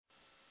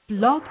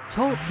Blog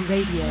Talk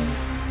Radio.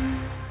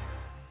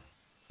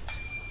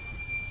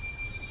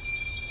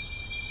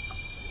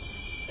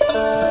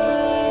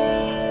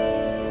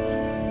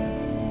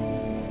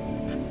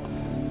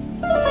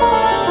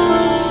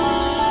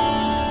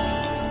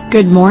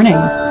 Good morning.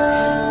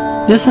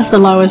 This is the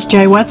Lois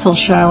J. Wetzel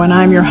Show, and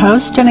I'm your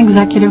host and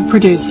executive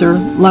producer,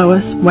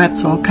 Lois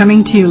Wetzel,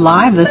 coming to you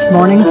live this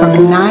morning from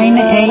 9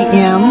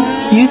 a.m.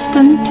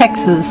 Houston,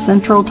 Texas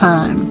Central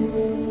Time.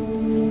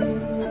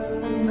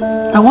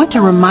 I want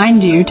to remind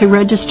you to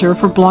register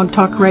for Blog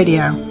Talk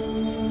Radio.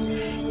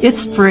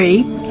 It's free,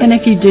 and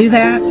if you do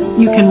that,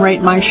 you can rate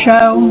my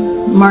show,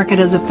 mark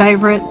it as a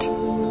favorite,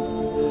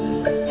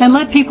 and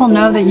let people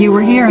know that you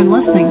were here and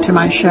listening to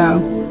my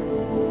show.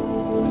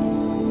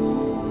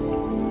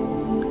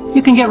 You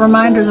can get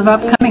reminders of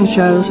upcoming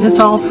shows. It's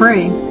all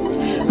free.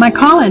 My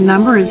call-in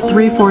number is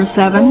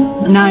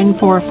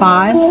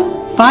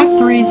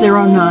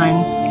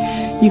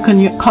 347-945-5309. You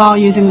can call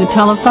using the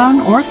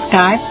telephone or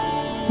Skype.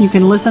 You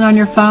can listen on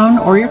your phone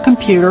or your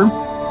computer.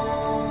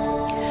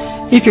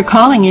 If you're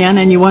calling in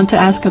and you want to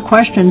ask a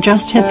question,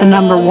 just hit the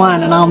number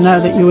 1 and I'll know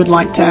that you would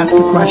like to ask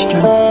a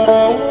question.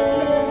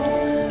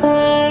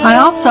 I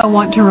also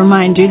want to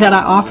remind you that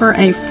I offer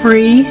a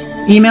free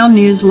email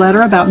newsletter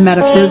about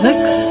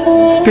metaphysics,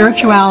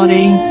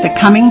 spirituality, the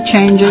coming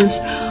changes,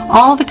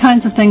 all the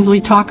kinds of things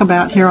we talk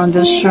about here on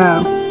this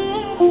show.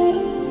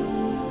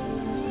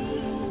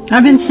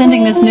 I've been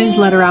sending this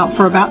newsletter out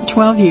for about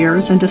 12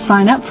 years, and to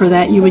sign up for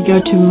that, you would go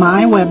to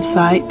my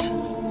website,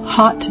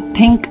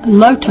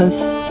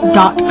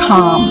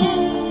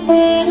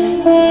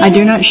 hotpinklotus.com. I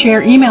do not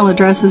share email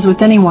addresses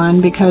with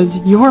anyone because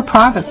your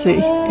privacy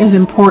is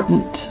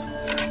important.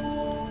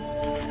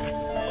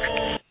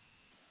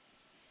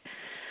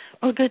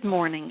 Well, good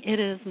morning. It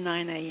is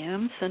 9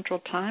 a.m. Central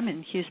Time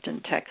in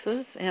Houston,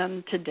 Texas,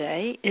 and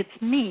today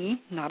it's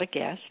me, not a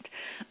guest,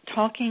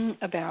 talking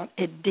about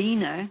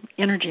EDINA,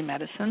 energy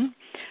medicine,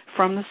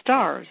 from the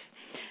stars.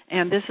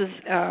 And this is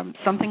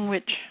something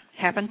which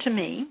happened to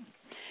me,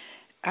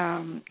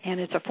 and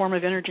it's a form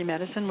of energy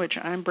medicine which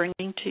I'm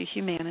bringing to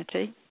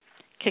humanity,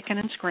 kicking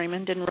and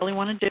screaming. Didn't really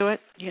want to do it,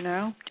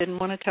 didn't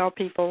want to tell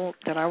people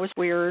that I was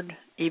weird,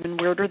 even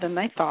weirder than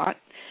they thought.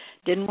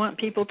 Didn't want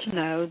people to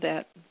know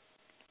that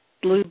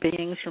blue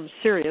beings from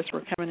Sirius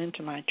were coming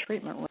into my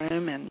treatment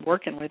room and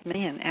working with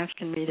me and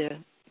asking me to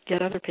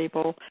get other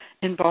people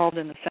involved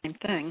in the same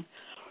thing.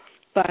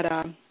 But,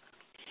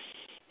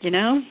 you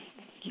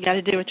got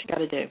to do what you got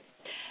to do.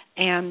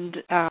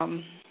 And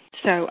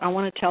so I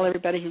want to tell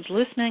everybody who's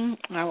listening,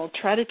 I will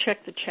try to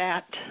check the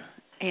chat,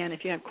 and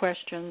if you have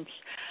questions,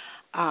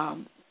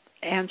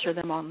 answer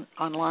them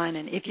online.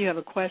 And if you have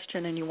a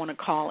question and you want to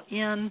call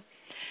in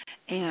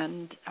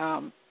and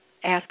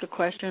ask a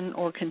question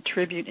or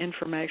contribute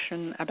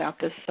information about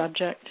this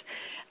subject,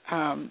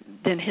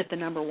 then hit the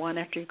number 1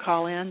 after you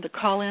call in. The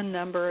call-in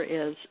number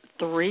is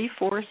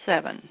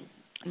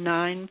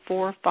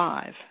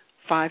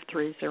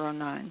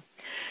 347-945-5309.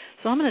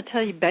 So I'm going to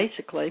tell you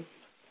basically,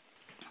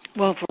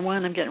 well, for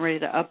one, I'm getting ready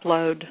to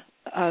upload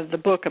the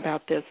book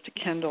about this to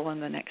Kindle in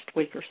the next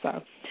week or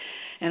so,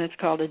 and it's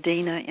called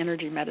EDINA,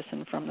 Energy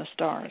Medicine from the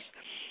Stars.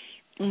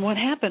 And what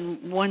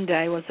happened one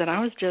day was that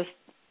I was just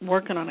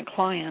working on a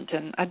client,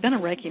 and I'd been a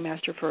Reiki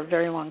master for a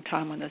very long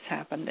time when this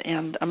happened,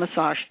 and a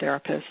massage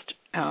therapist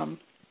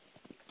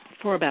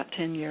for about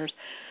 10 years.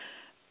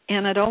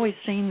 And I'd always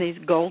seen these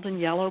golden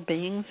yellow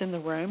beings in the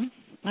room.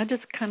 I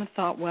just kind of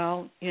thought,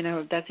 well,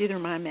 that's either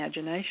my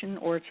imagination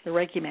or it's the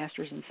Reiki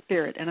masters in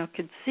spirit, and I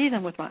could see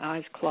them with my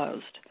eyes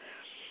closed.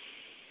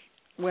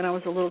 When I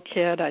was a little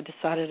kid, I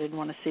decided I didn't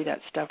want to see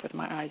that stuff with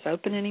my eyes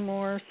open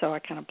anymore, so I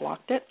kind of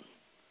blocked it.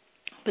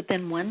 But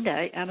then one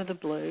day, out of the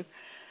blue,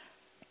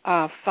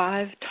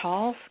 5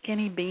 tall,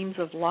 skinny beams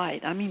of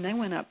light. I mean, they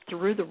went up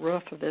through the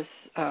roof of this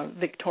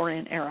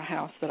Victorian-era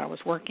house that I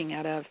was working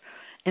out of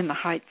in the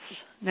Heights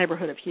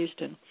neighborhood of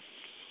Houston.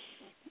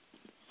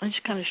 I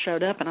just kind of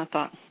showed up, and I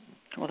thought,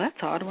 well,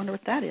 that's odd. I wonder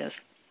what that is.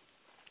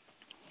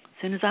 As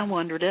soon as I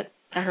wondered it,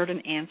 I heard an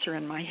answer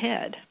in my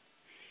head.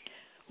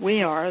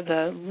 We are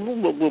the...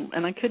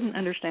 And I couldn't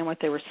understand what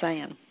they were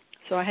saying,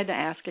 so I had to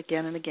ask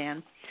again and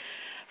again.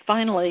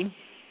 Finally,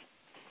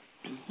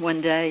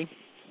 one day,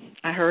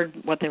 I heard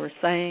what they were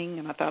saying,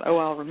 and I thought,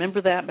 I'll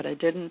remember that, but I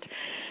didn't.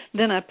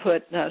 Then I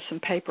put some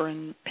paper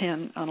and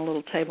pen on a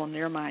little table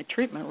near my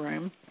treatment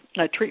room,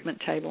 a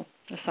treatment table,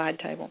 a side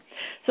table,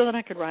 so that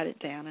I could write it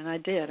down, and I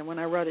did. And when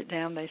I wrote it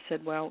down, they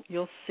said, well,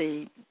 you'll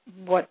see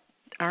what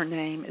our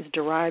name is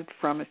derived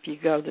from if you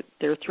go,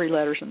 there are 3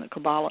 letters in the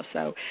Kabbalah,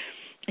 so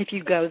if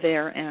you go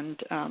there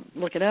and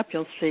look it up,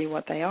 you'll see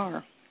what they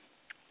are.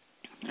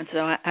 And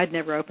so I'd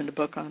never opened a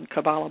book on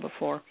Kabbalah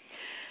before.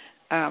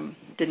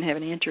 Didn't have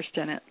any interest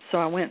in it. So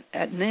I went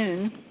at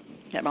noon,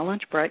 at my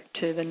lunch break,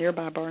 to the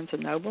nearby Barnes &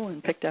 Noble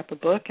and picked up a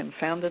book and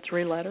found the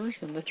 3 letters,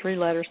 and the 3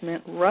 letters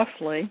meant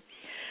roughly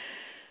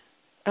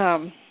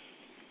palm,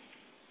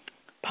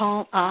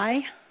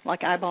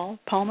 like eyeball,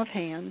 palm of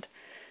hand,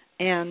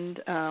 and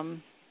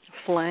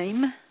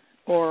flame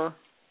or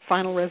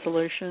final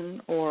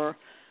resolution or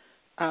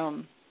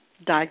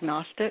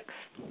diagnostics.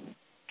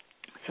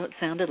 So it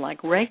sounded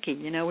like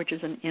Reiki, which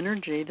is an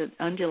energy that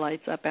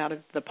undulates up out of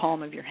the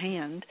palm of your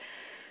hand.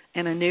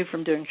 And I knew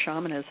from doing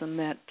shamanism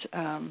that,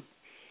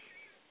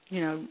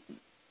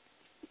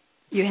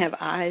 you have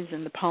eyes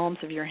in the palms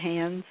of your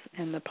hands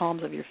and the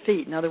palms of your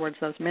feet. In other words,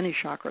 those many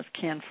chakras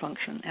can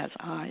function as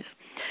eyes.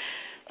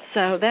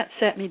 So that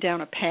set me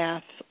down a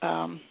path,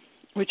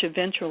 which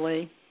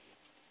eventually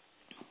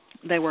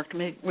they worked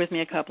with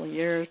me a couple of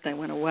years. They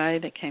went away.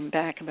 They came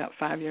back about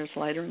 5 years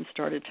later and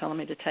started telling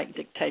me to take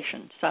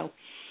dictation. So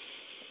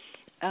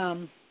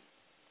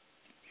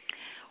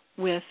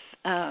with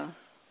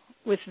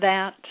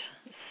that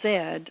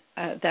said,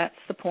 that's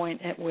the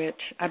point at which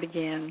I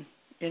began,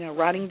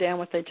 writing down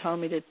what they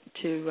told me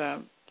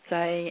to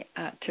say,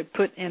 to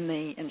put in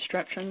the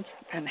instructions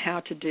and how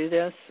to do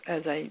this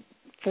as a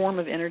form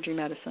of energy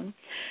medicine.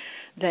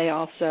 They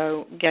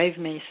also gave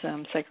me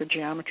some sacred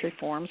geometry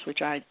forms, which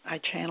I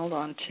channeled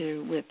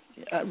onto with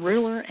a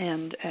ruler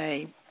and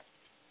a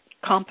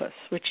compass,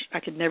 which I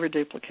could never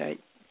duplicate,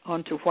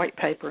 onto white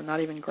paper, not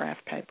even graph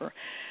paper.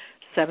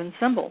 7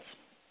 symbols,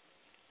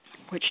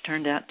 which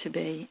turned out to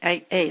be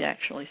eight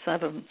actually,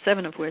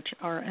 7 of which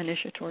are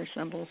initiatory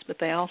symbols. But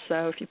they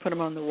also, if you put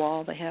them on the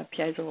wall, they have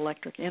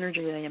piezoelectric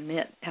energy they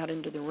emit out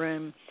into the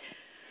room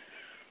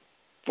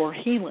for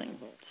healing.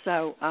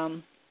 So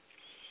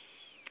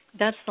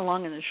that's the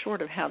long and the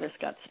short of how this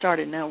got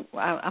started. Now,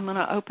 I'm going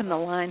to open the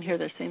line here.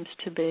 There seems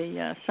to be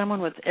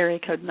someone with area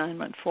code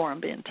 914.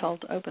 I'm being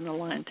told to open the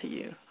line to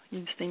you.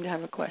 You seem to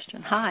have a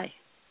question. Hi,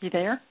 you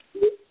there?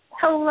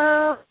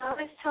 Hello,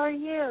 Alice. How are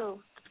you?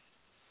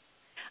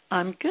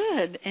 I'm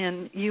good.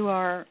 And you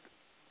are,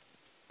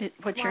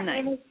 what's your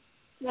name?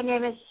 My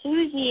name is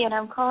Susie, and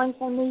I'm calling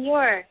from New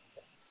York.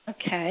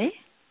 Okay.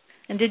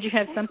 And did you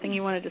have something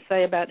you wanted to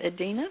say about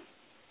EDINA?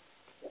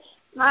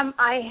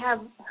 I have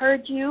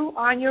heard you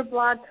on your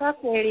Blog Talk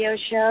radio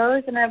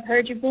shows, and I've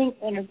heard you being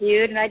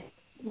interviewed, and I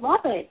love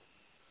it.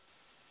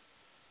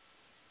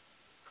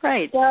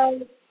 Great.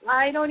 So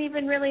I don't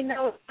even really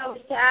know how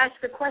to ask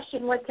a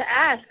question, what to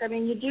ask. I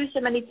mean, you do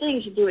so many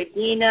things. You do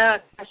EDINA,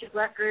 Akashic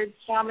Records,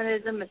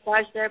 shamanism,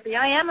 massage therapy.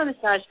 I am a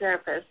massage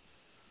therapist.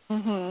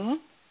 Mm-hmm.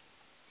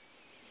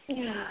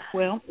 Yeah.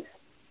 Well,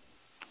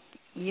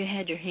 you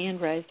had your hand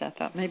raised. I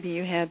thought maybe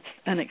you had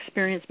an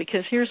experience,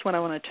 because here's what I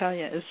want to tell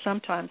you is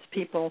sometimes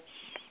people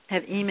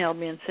have emailed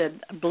me and said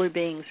blue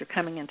beings are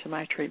coming into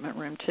my treatment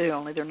room too,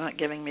 only they're not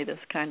giving me this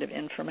kind of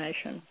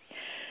information.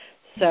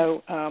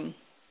 So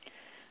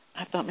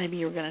I thought maybe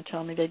you were going to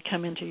tell me they'd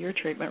come into your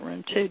treatment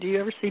room too. Do you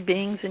ever see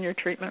beings in your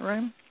treatment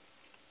room?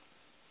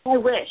 I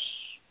wish.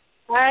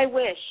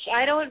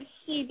 I don't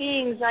see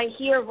beings. I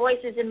hear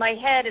voices in my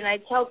head, and I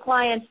tell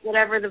clients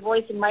whatever the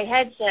voice in my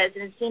head says,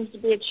 and it seems to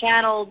be a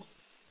channeled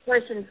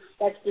person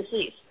that's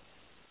deceased.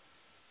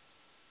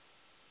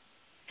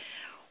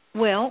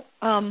 Well,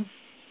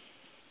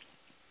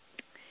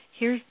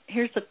 here's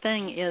the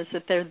thing is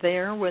that they're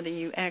there whether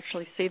you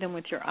actually see them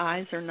with your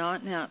eyes or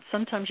not. Now,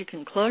 sometimes you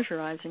can close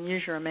your eyes and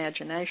use your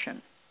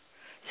imagination,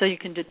 so you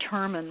can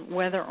determine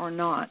whether or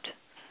not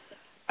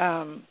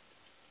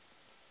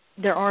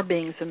there are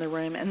beings in the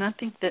room. And I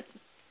think that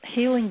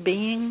healing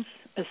beings,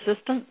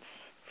 assistants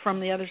from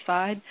the other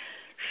side,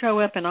 show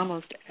up in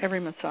almost every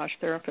massage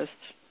therapist's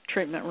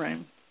treatment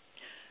room.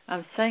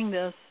 I'm saying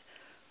this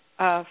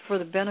for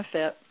the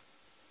benefit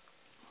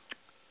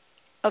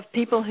of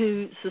people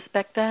who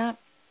suspect that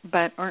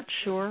but aren't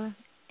sure.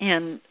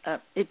 And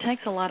it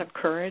takes a lot of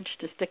courage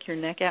to stick your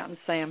neck out and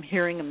say, I'm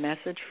hearing a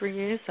message for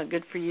you, so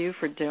good for you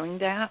for doing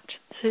that,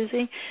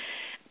 Susie.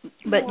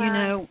 But,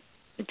 Wow.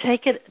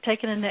 take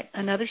it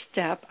another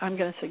step. I'm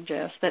going to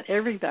suggest that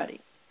everybody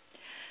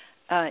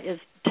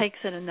takes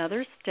it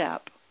another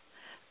step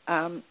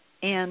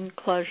and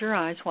close your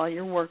eyes while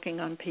you're working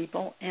on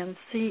people and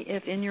see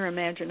if in your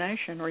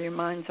imagination or your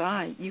mind's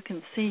eye you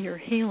can see your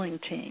healing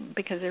team,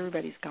 because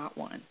everybody's got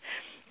one,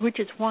 which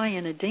is why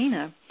in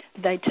EDINA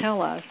they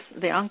tell us,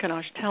 the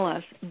Ankanash tell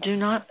us, do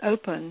not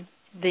open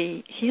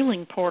the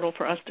healing portal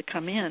for us to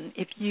come in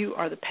if you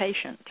are the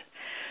patient.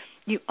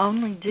 You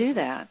only do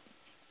that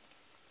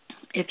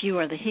if you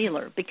are the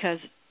healer, because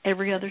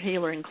every other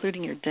healer,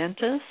 including your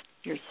dentist,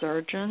 your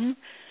surgeon,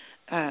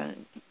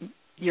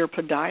 your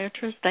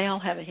podiatrist, they all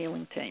have a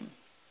healing team,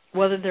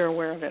 whether they're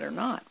aware of it or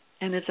not.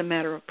 And it's a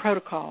matter of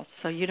protocol,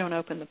 so you don't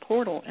open the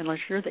portal unless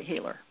you're the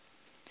healer.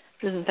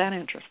 Isn't that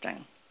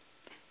interesting?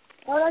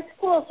 Oh, that's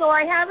cool. So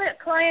I have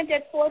a client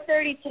at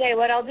 4:30 today.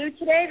 What I'll do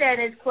today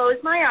then is close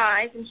my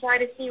eyes and try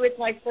to see with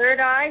my third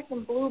eye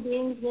some blue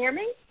beings near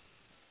me.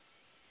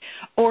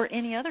 Or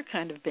any other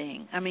kind of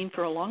being. I mean,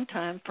 for a long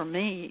time, for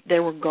me, they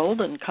were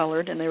golden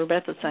colored and they were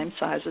about the same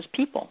size as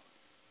people.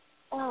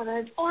 Oh,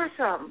 that's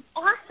awesome.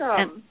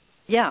 Awesome.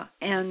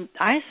 And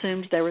I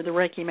assumed they were the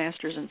Reiki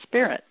masters in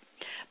spirit.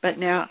 But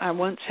now I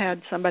once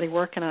had somebody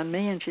working on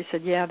me, and she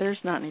said, yeah, there's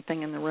not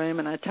anything in the room.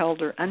 And I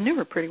told her, I knew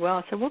her pretty well.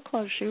 I said, well,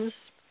 close. She was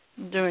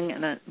doing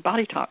a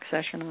body talk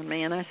session on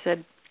me, and I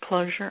said,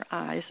 close your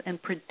eyes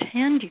and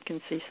pretend you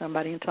can see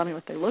somebody and tell me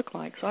what they look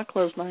like. So I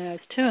closed my eyes,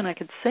 too, and I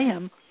could see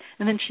them.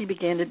 And then she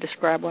began to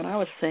describe what I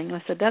was seeing. And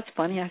I said, that's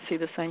funny. I see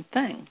the same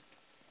thing.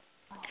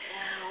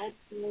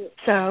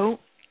 So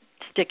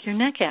stick your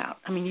neck out.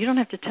 I mean, you don't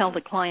have to tell the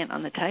client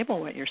on the table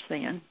what you're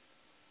seeing.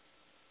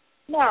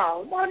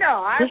 No.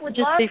 This would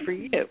just be for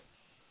you.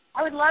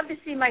 I would love to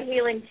see my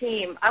healing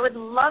team. I would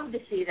love to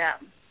see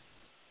them.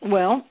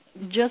 Well,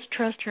 just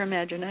trust your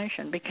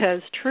imagination,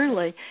 because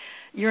truly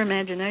your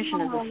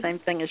imagination is the same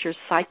thing as your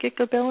psychic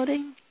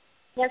ability,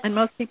 yes. And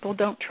most people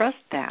don't trust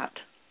that.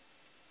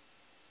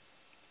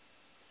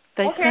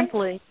 They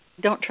simply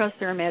don't trust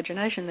their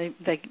imagination.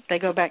 They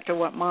go back to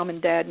what mom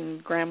and dad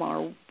and grandma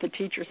or the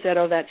teacher said,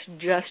 oh, that's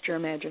just your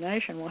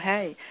imagination. Well,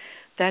 hey,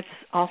 that's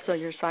also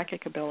your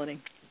psychic ability.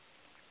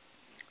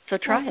 So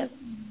try it.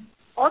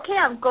 Okay,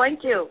 I'm going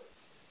to.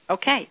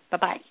 Okay,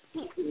 bye-bye.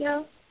 Thank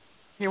you.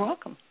 You're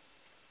welcome.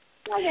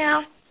 Bye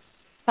now.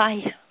 Bye.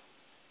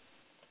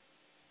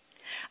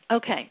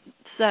 Okay,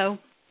 so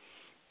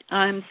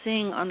I'm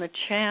seeing on the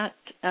chat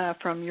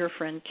from your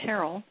friend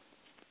Carol,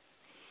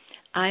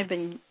 I've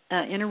been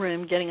in a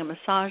room getting a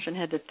massage and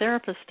had the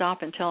therapist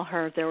stop and tell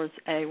her there was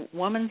a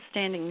woman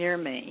standing near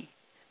me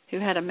who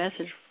had a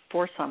message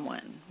for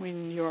someone.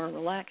 When you're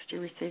relaxed,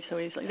 you receive so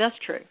easily. That's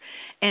true.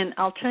 And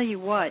I'll tell you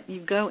what,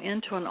 you go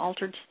into an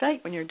altered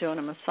state when you're doing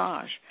a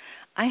massage.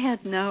 I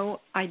had no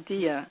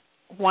idea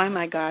why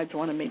my guides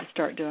wanted me to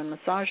start doing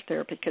massage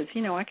therapy, because,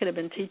 you know, I could have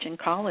been teaching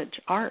college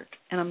art,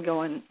 and I'm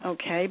going,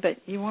 okay, but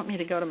you want me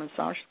to go to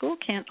massage school?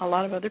 Can't a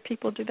lot of other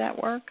people do that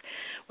work?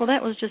 Well,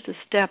 that was just a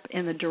step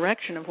in the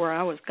direction of where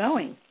I was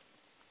going,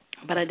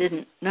 but I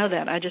didn't know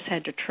that. I just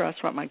had to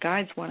trust what my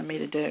guides wanted me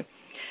to do.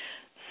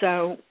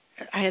 So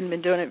I hadn't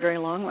been doing it very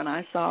long when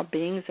I saw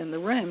beings in the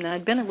room. Now,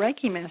 I'd been a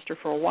Reiki master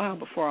for a while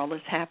before all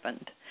this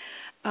happened.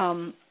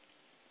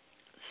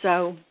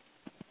 So,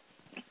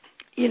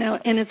 you know,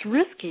 and it's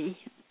risky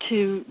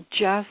to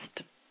just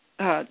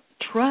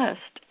trust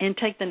and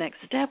take the next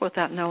step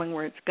without knowing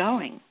where it's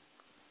going.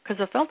 Because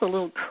I felt a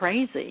little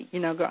crazy, you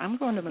know, I'm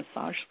going to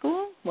massage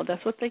school? Well,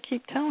 that's what they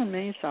keep telling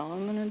me, so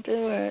I'm going to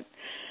do it.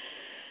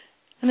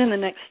 And then the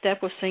next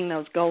step was seeing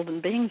those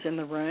golden beings in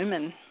the room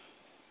and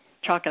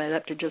chalking it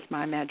up to just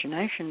my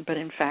imagination, but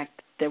in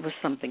fact there was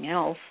something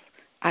else.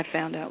 I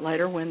found out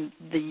later when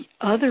the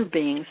other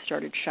beings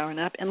started showing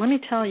up. And let me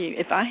tell you,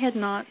 if I had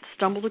not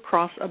stumbled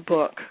across a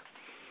book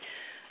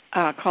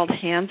called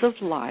Hands of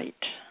Light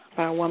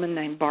by a woman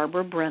named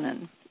Barbara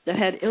Brennan that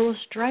had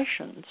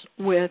illustrations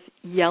with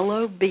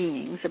yellow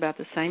beings about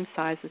the same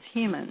size as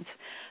humans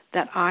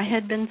that I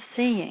had been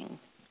seeing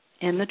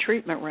in the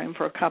treatment room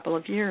for a couple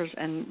of years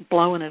and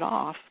blowing it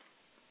off,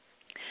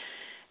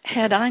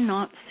 had I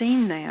not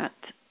seen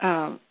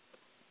that,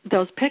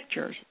 those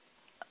pictures,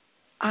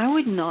 I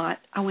would not,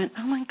 I went,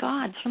 oh my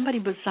God, somebody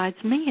besides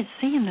me is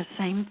seeing the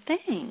same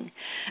thing.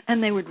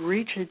 And they would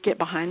reach, they'd get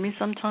behind me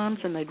sometimes,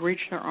 and they'd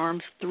reach their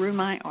arms through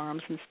my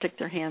arms and stick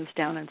their hands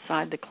down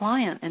inside the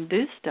client and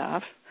do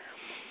stuff.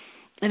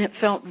 And it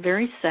felt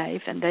very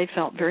safe, and they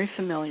felt very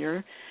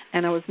familiar,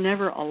 and I was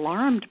never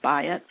alarmed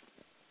by it.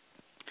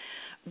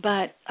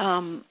 But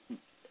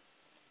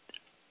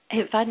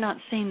if I'd not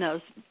seen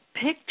those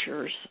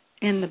pictures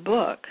in the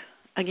book,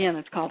 again,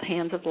 it's called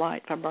Hands of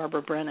Light by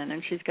Barbara Brennan,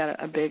 and she's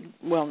got a big,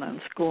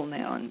 well-known school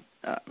now and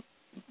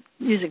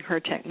using her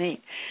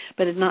technique.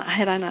 But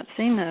had I not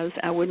seen those,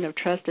 I wouldn't have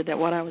trusted that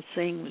what I was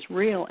seeing was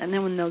real. And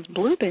then when those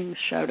blue beings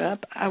showed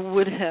up, I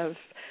would have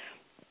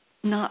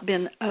not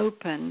been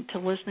open to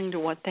listening to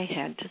what they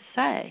had to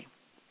say.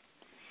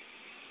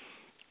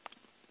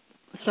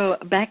 So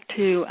back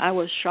to, I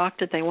was shocked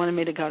that they wanted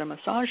me to go to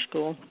massage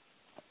school.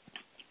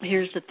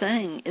 Here's the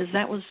thing, is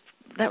that was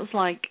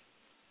like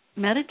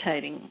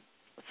meditating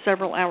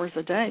several hours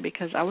a day,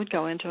 because I would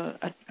go into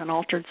an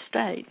altered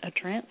state, a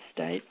trance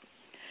state,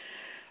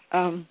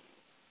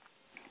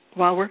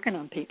 while working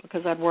on people,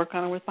 because I'd work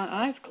on it with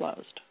my eyes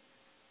closed.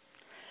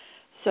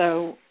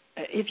 So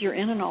if you're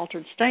in an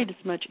altered state,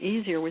 it's much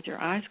easier with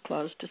your eyes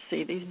closed to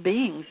see these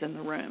beings in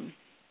the room.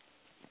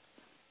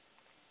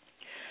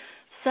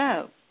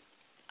 So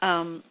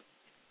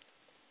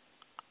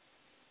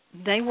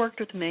they worked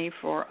with me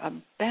for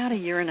about a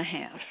year and a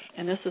half,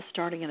 and this is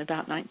starting in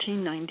about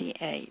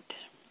 1998.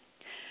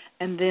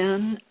 And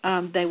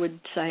then they would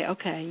say,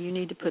 okay, you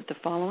need to put the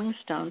following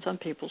stones on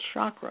people's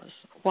chakras.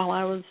 While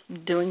I was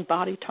doing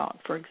body talk,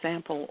 for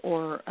example,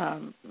 or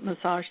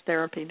massage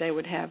therapy, they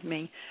would have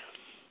me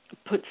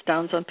put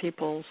stones on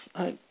people's,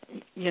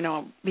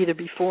 either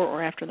before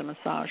or after the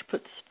massage,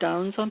 put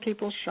stones on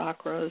people's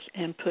chakras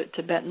and put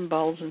Tibetan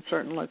bowls in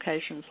certain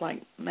locations,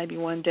 like maybe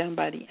one down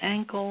by the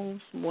ankles,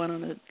 one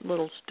on a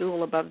little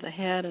stool above the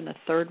head, and a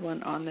third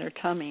one on their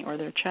tummy or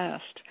their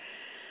chest,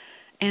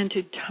 and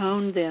to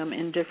tone them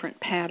in different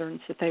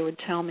patterns that they would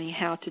tell me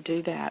how to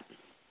do that.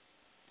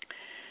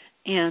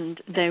 And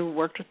they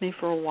worked with me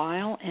for a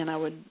while, and I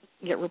would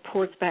get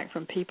reports back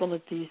from people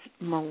that these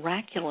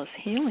miraculous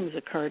healings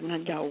occurred, and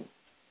I'd go,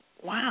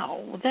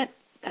 wow, well, that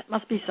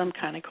must be some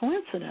kind of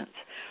coincidence.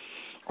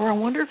 Or I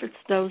wonder if it's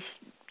those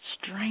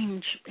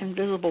strange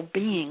invisible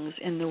beings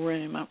in the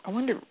room. I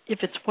wonder if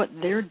it's what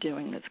they're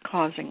doing that's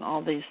causing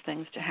all these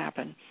things to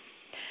happen.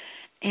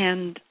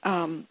 And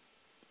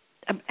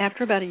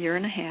after about a year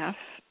and a half,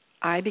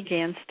 I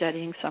began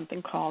studying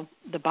something called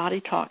the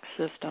body talk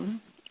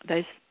system.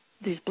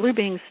 These blue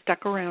beings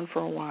stuck around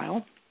for a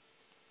while.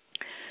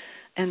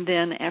 And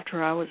then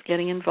after I was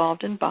getting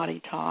involved in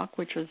Body Talk,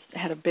 which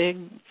had a big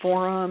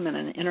forum and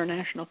an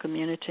international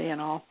community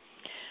and all,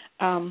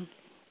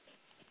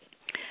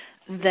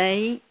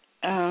 they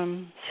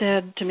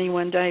said to me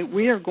one day,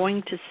 we are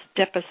going to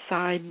step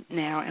aside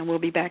now, and we'll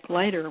be back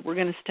later. We're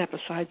going to step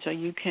aside so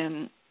you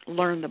can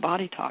learn the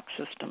Body Talk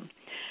system.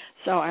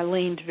 So I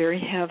leaned very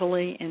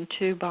heavily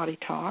into Body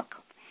Talk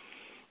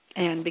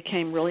and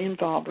became really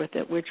involved with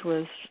it, which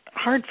was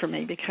hard for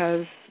me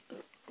because,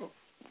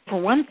 for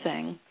one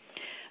thing,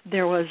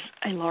 there was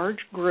a large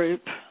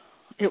group.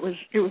 It was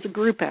a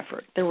group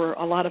effort. There were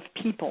a lot of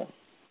people,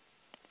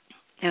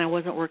 and I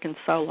wasn't working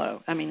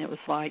solo. I mean, it was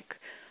like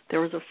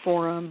there was a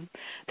forum.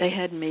 They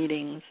had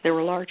meetings. There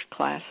were large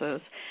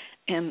classes,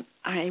 and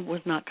I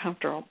was not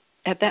comfortable,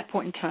 at that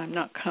point in time,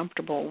 not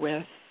comfortable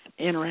with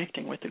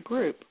interacting with a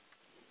group.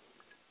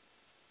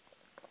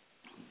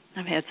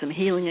 I've had some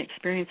healing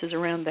experiences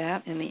around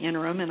that in the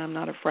interim, and I'm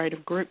not afraid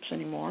of groups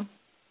anymore.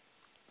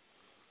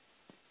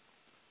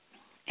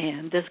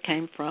 And this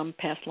came from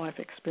past life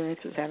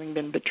experiences, having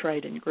been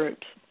betrayed in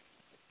groups.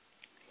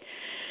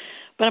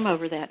 But I'm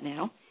over that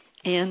now.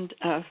 And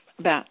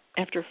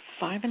after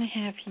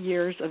 5.5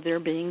 years of their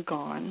being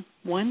gone,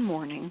 one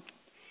morning,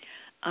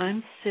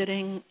 I'm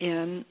sitting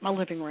in my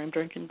living room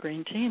drinking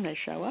green tea, and they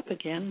show up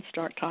again and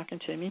start talking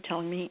to me,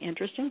 telling me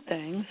interesting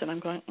things, and I'm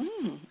going,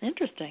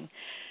 interesting.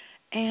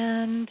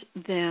 And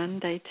then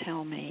they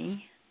tell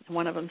me,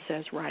 one of them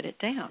says, write it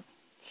down.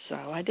 So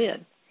I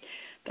did.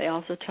 They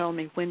also told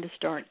me when to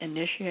start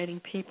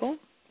initiating people,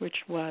 which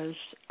was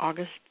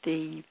August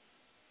the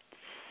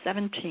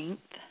 17th,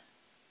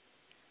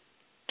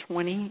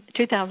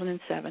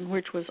 2007,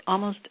 which was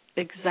almost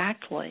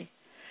exactly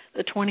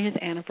the 20th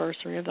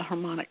anniversary of the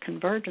harmonic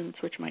convergence,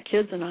 which my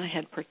kids and I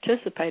had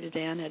participated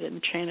in at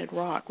Enchanted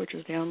Rock, which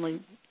is the only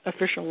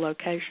official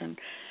location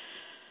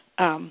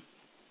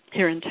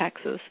here in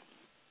Texas.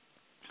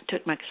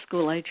 Took my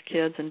school-age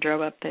kids and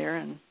drove up there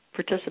and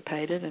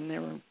participated, and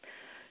there were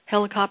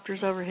helicopters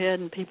overhead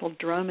and people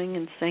drumming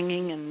and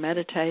singing and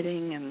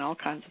meditating and all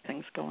kinds of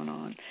things going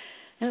on.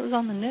 And it was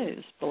on the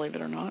news, believe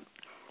it or not,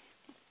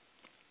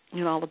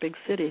 in all the big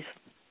cities.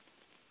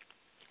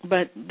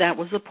 But that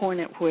was the point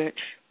at which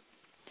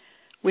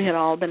we had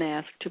all been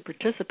asked to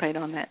participate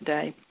on that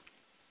day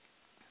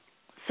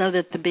so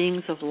that the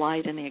beings of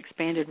light in the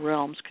expanded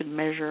realms could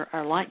measure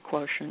our light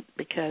quotient,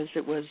 because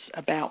it was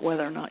about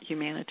whether or not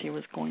humanity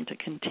was going to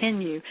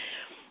continue.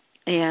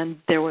 And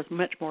there was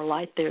much more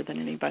light there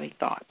than anybody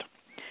thought.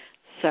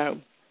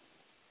 So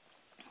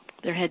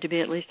there had to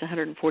be at least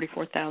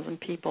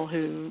 144,000 people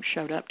who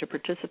showed up to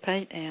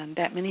participate, and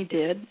that many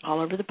did, all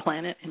over the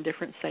planet in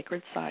different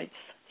sacred sites.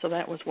 So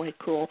that was way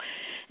cool.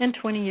 And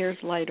 20 years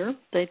later,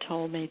 they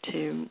told me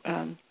to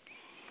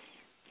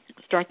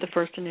start the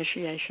first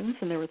initiations,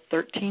 and there were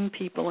 13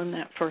 people in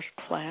that first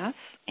class,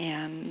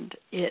 and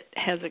it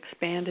has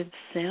expanded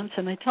since.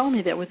 And they told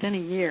me that within a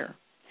year,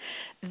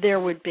 there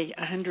would be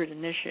 100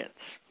 initiates.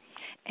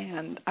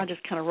 And I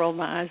just kind of rolled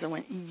my eyes and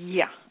went,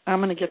 yeah, I'm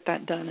going to get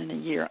that done in a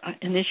year. I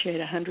initiate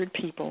 100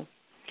 people.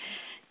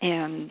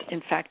 And,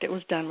 in fact, it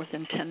was done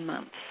within 10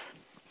 months.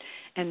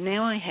 And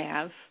now I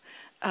have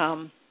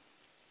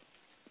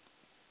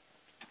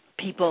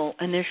people,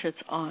 initiates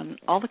on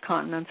all the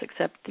continents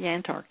except the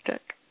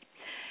Antarctic.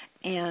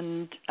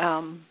 And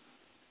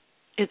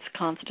it's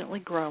constantly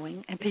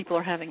growing, and people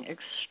are having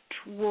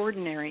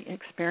extraordinary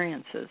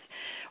experiences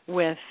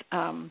with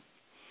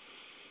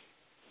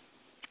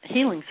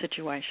healing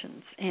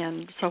situations.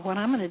 And so what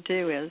I'm going to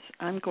do is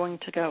I'm going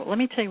to go, let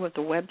me tell you what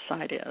the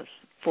website is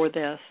for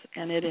this,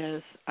 and it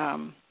is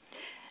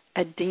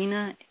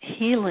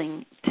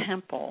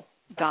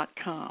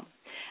EDINAHealingTemple.com.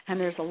 And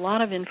there's a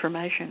lot of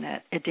information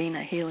at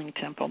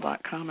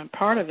EDINAHealingTemple.com, and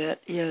part of it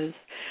is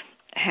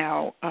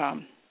how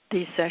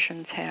these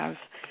sessions have,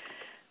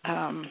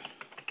 I'm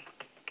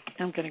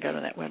going to go to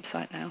that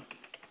website now,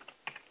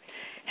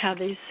 how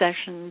these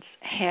sessions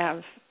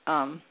have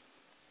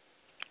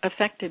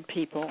affected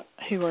people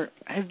who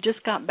have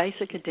just got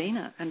basic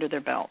EDINA under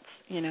their belts.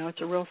 You know,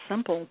 it's a real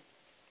simple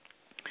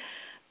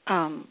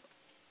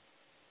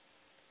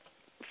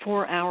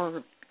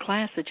 4-hour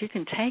class that you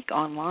can take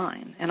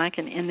online, and I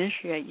can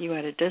initiate you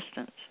at a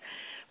distance.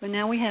 But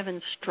now we have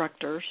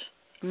instructors,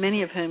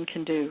 many of whom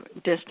can do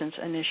distance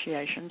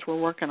initiations. We're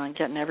working on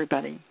getting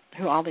everybody,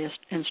 all the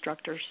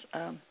instructors,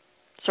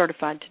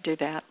 certified to do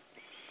that.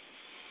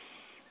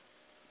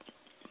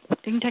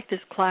 You can take this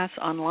class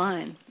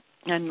online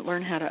and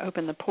learn how to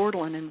open the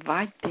portal and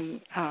invite the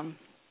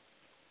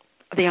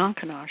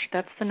Ankanash.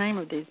 That's the name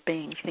of these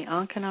beings, the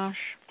Ankanash.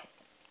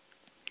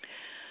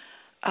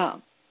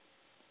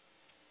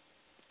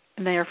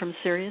 They are from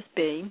Sirius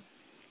B,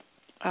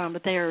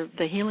 but they are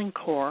the healing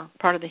core,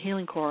 part of the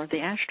healing core of the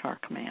Ashtar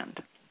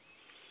Command.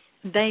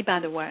 They, by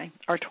the way,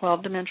 are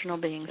 12-dimensional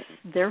beings.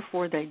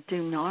 Therefore, they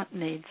do not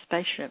need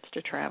spaceships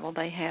to travel.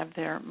 They have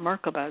their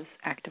Merkabas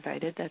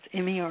activated. That's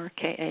Merkaba.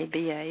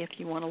 If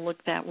you want to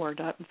look that word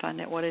up and find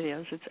out what it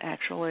is, it's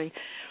actually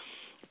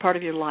part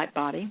of your light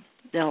body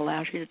that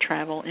allows you to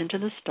travel into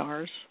the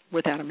stars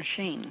without a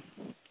machine.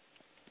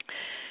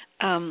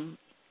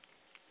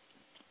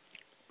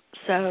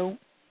 So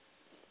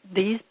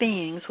these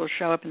beings will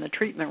show up in the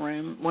treatment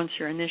room once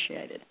you're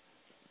initiated.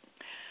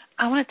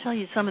 I want to tell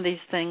you some of these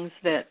things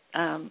that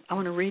I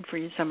want to read for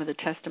you some of the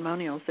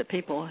testimonials that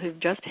people who've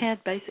just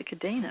had basic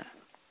EDINA,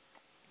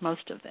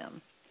 most of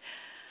them.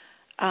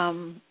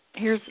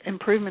 Here's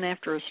improvement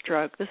after a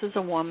stroke. This is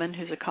a woman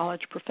who's a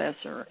college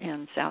professor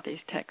in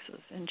Southeast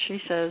Texas, and she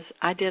says,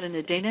 I did an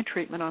EDINA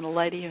treatment on a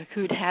lady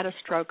who'd had a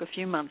stroke a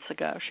few months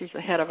ago. She's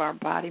the head of our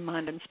body,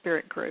 mind, and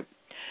spirit group.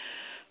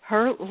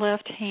 Her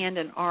left hand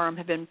and arm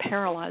have been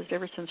paralyzed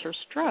ever since her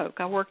stroke.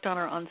 I worked on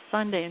her on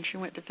Sunday, and she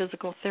went to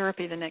physical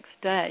therapy the next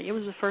day. It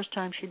was the first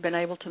time she'd been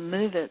able to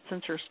move it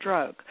since her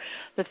stroke.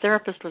 The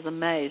therapist was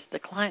amazed. The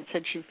client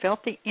said she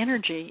felt the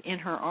energy in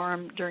her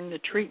arm during the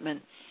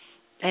treatment,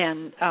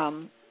 and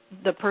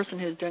the person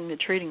who's doing the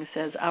treating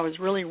says, I was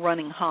really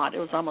running hot. It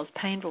was almost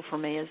painful for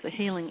me as the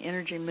healing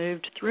energy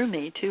moved through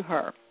me to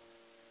her.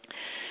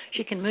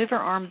 She can move her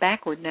arm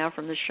backward now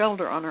from the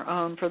shoulder on her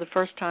own for the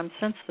first time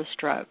since the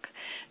stroke.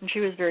 And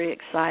she was very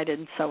excited,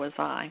 and so was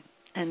I.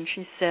 And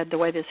she said the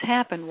way this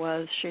happened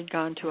was she'd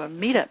gone to a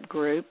meetup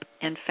group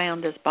and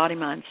found this body,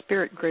 mind,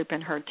 spirit group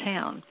in her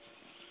town.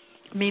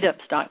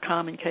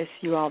 Meetups.com, in case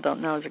you all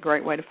don't know, is a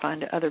great way to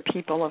find other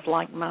people of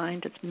like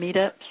mind. It's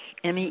meetups,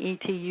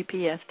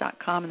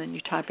 meetups.com, and then you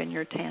type in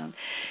your town.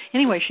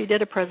 Anyway, she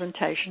did a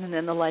presentation, and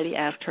then the lady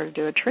asked her to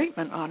do a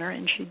treatment on her,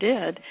 and she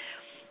did.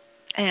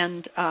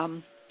 And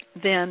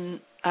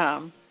then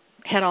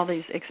had all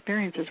these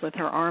experiences with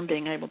her arm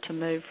being able to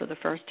move for the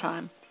first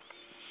time.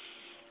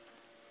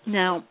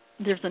 Now,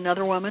 there's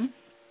another woman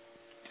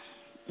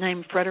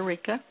named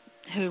Frederica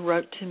who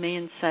wrote to me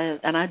and said,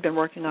 and I'd been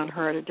working on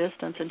her at a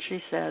distance, and she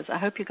says, I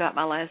hope you got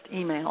my last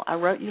email. I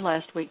wrote you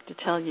last week to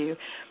tell you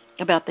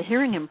about the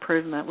hearing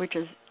improvement, which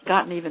has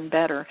gotten even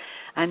better.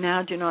 I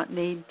now do not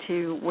need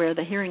to wear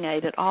the hearing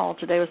aid at all.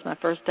 Today was my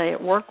first day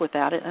at work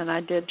without it, and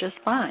I did just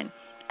fine.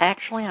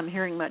 Actually, I'm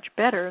hearing much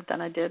better than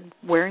I did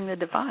wearing the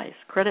device.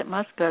 Credit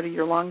must go to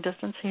your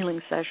long-distance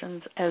healing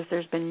sessions, as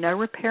there's been no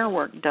repair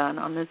work done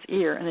on this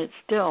ear, and it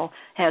still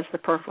has the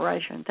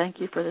perforation.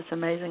 Thank you for this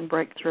amazing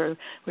breakthrough,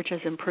 which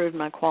has improved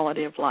my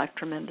quality of life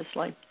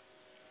tremendously.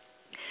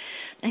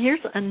 Now,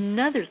 here's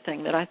another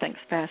thing that I think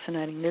is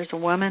fascinating. There's a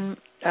woman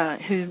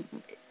who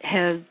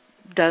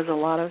does a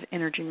lot of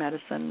energy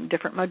medicine,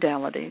 different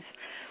modalities.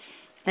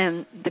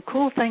 And the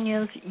cool thing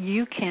is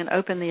you can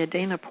open the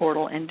EDINA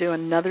portal and do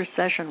another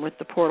session with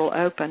the portal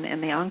open, and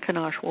the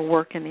Ankanash will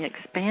work in the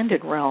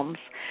expanded realms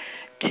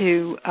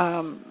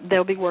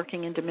they'll be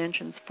working in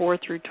dimensions 4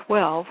 through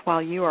 12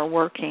 while you are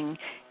working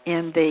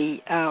in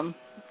the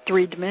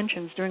 3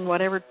 dimensions doing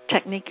whatever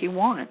technique you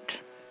want.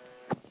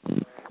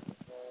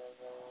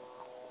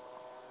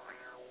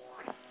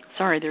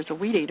 Sorry, there's a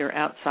weed eater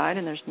outside,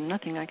 and there's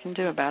nothing I can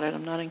do about it.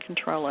 I'm not in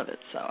control of it,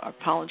 so I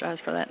apologize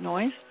for that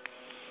noise.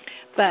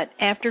 But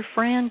after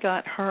Fran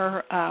got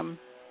her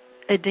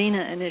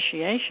EDINA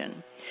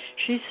initiation,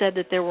 she said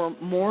that there were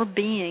more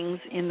beings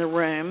in the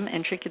room,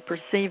 and she could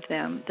perceive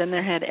them, than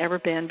there had ever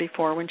been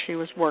before when she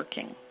was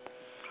working.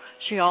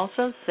 She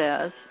also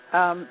says,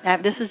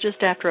 this is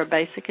just after a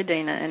basic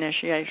EDINA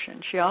initiation,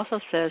 she also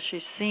says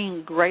she's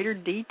seeing greater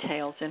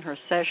details in her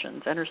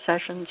sessions, and her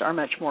sessions are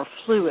much more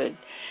fluid.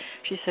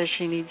 She says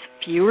she needs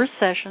fewer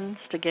sessions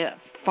to get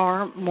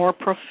far more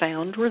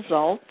profound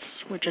results,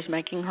 which is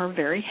making her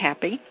very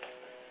happy.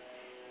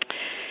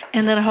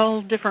 And then a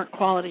whole different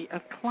quality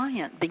of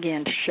client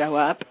began to show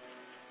up,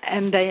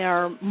 and they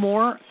are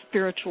more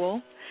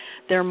spiritual,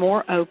 they're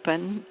more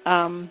open,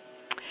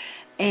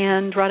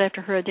 and right after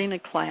her EDINA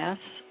class,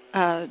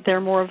 they're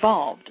more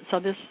evolved.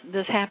 So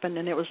this happened,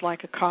 and it was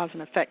like a cause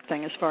and effect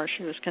thing as far as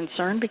she was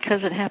concerned, because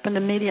it happened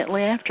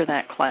immediately after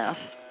that class.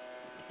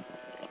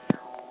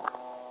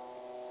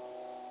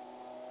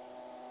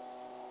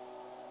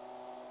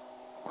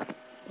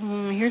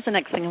 Here's the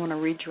next thing I want to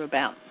read you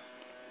about.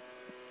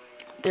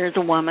 There's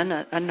a woman,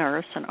 a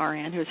nurse, an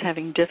RN, who's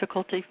having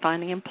difficulty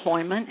finding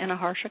employment in a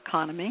harsh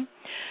economy.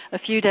 A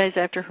few days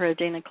after her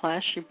EDINA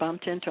class, she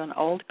bumped into an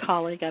old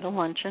colleague at a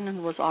luncheon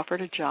and was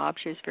offered a job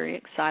she was very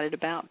excited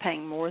about,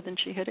 paying more than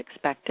she had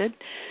expected.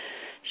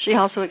 She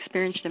also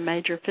experienced a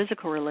major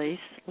physical release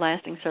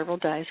lasting several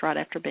days right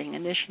after being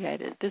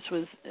initiated. This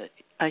was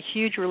a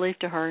huge relief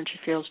to her, and she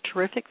feels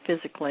terrific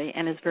physically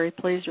and is very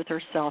pleased with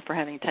herself for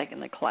having taken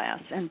the class.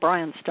 And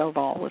Brian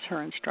Stovall was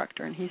her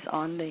instructor, and he's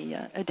on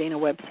the EDINA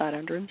website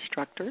under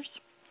instructors.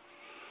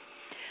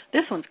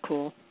 This one's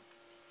cool.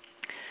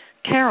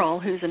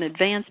 Carol, who's an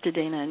advanced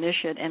EDINA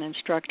initiate and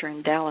instructor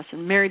in Dallas,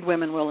 and married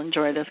women will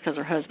enjoy this because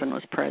her husband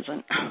was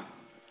present,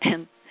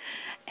 and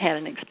had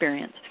an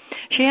experience.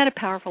 She had a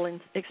powerful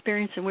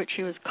experience in which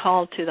she was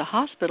called to the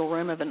hospital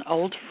room of an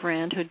old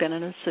friend who'd been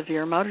in a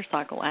severe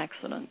motorcycle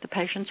accident. The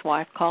patient's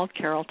wife called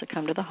Carol to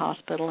come to the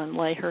hospital and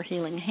lay her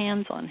healing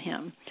hands on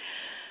him.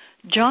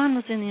 John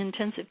was in the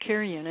intensive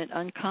care unit,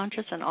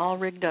 unconscious and all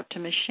rigged up to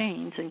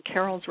machines, and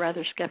Carol's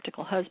rather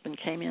skeptical husband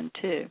came in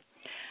too.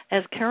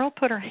 As Carol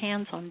put her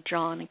hands on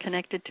John and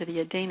connected to the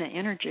EDINA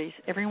energies,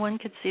 everyone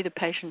could see the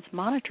patient's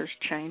monitors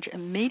change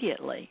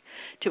immediately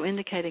to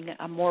indicating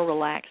a more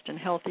relaxed and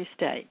healthy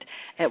state.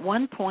 At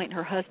one point,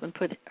 her husband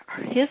put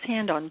his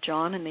hand on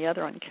John and the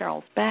other on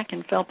Carol's back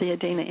and felt the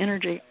EDINA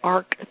energy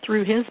arc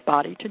through his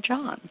body to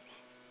John.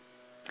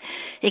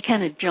 He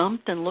kind of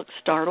jumped and looked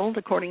startled,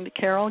 according to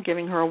Carol,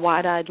 giving her a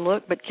wide-eyed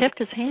look, but kept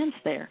his hands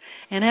there.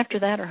 And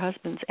after that, her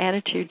husband's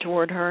attitude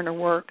toward her and her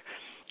work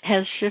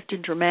has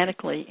shifted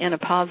dramatically in a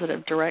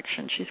positive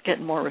direction. She's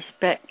getting more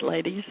respect,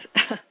 ladies.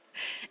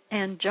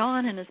 And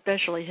John, and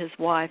especially his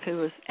wife, who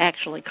was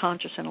actually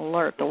conscious and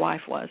alert, the wife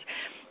was,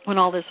 when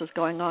all this was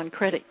going on,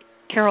 credit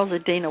Carol's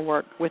EDINA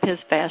work with his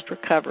fast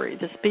recovery,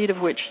 the speed of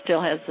which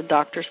still has the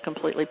doctors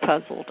completely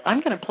puzzled.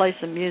 I'm going to play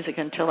some music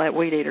until that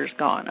weed eater's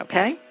gone,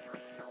 okay?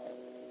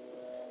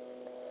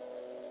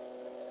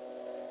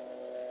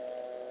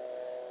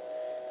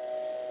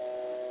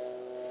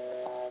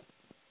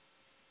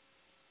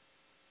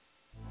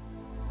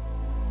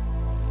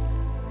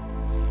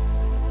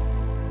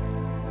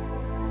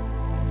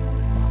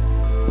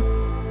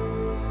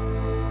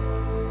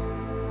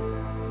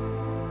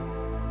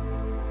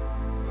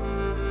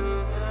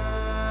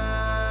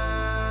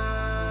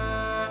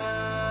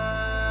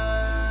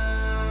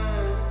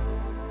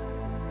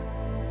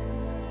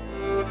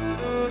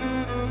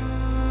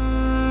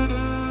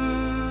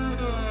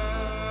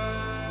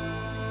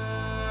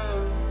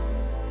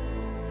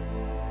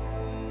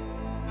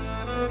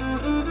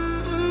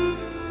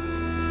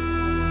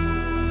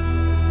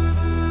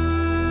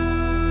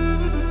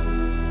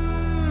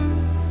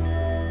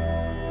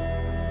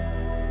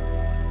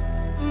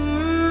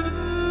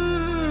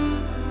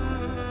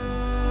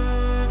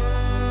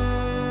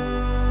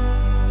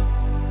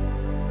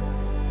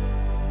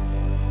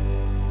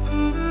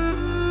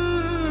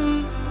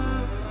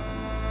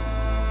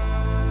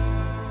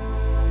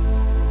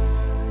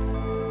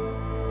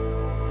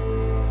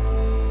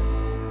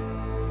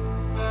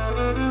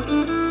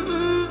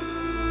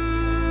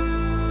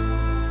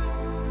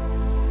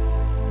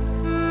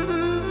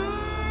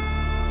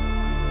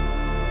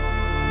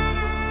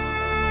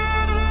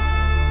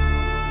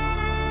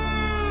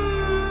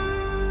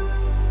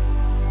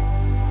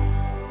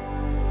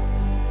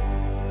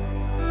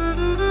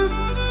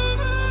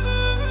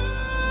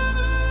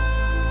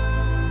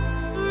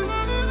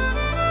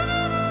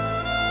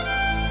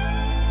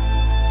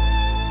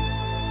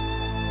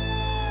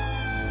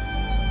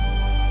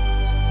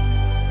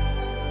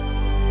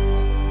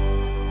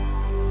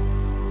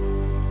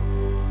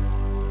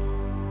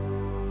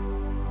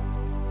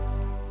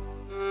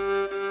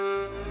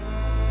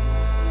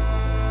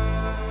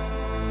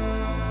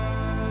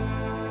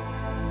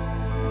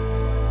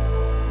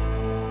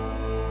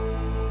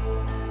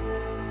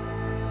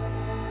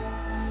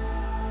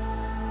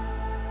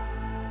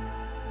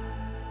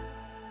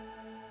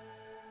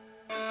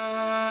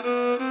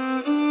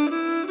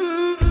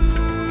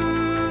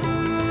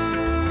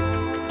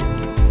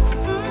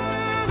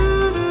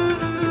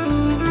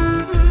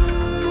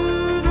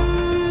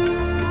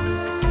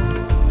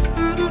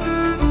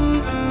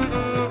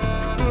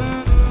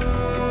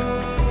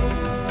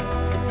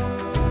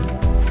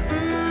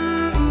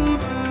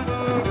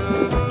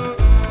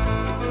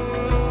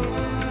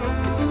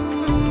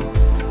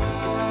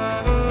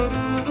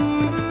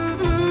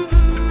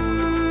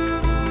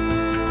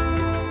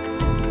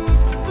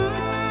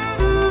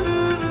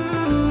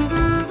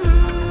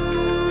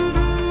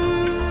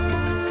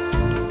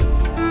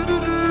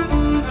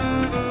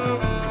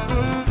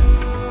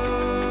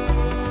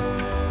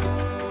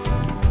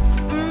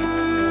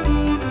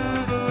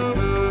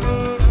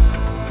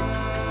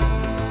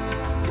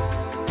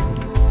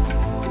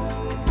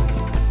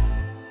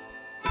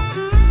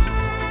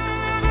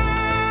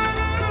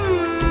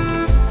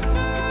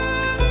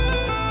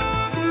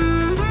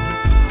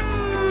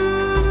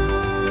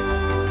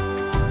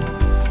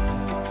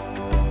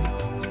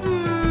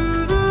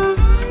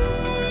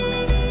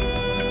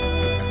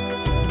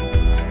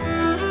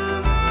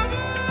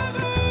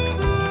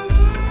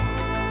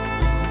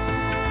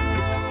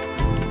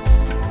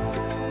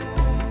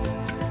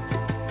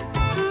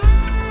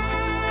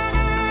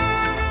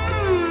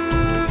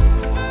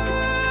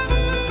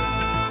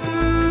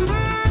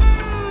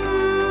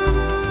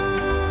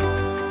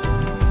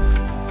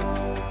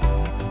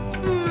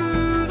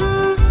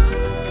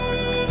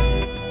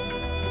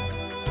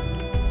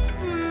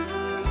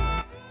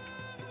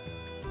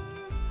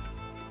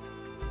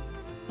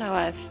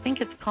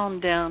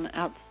 Calm down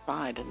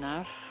outside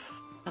enough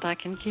that I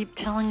can keep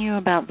telling you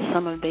about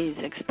some of these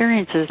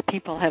experiences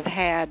people have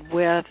had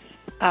with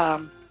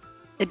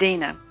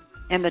EDINA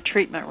in the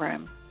treatment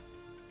room.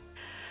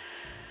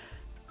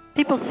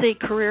 People see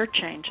career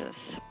changes.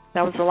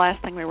 That was the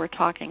last thing we were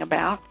talking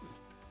about.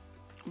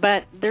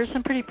 But there's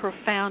some pretty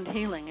profound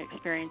healing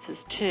experiences,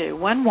 too.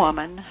 One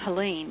woman,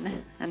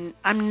 Helene, and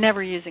I'm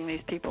never using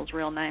these people's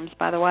real names,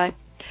 by the way.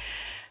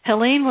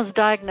 Helene was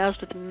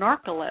diagnosed with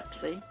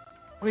narcolepsy,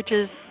 which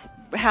is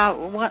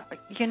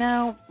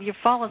you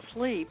fall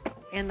asleep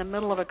in the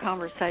middle of a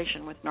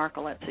conversation with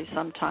narcolepsy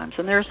sometimes,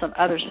 and there are some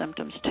other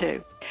symptoms,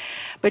 too.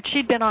 But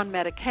she'd been on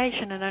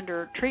medication and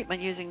under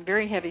treatment using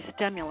very heavy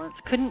stimulants,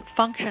 couldn't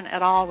function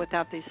at all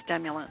without these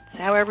stimulants.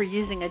 However,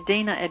 using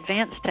EDINA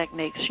advanced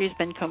techniques, she's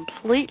been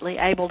completely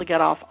able to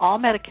get off all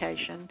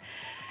medication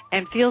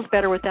and feels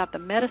better without the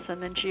medicine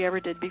than she ever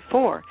did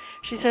before.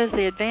 She says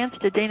the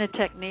advanced EDINA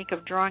technique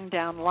of drawing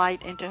down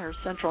light into her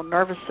central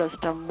nervous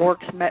system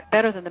works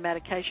better than the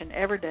medication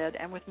ever did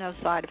and with no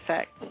side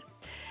effects.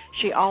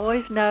 She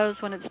always knows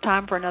when it's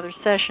time for another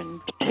session,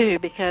 too,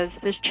 because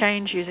this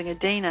change using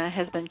EDINA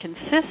has been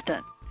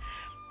consistent,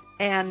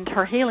 and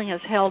her healing has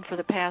held for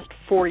the past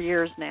 4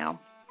 years now.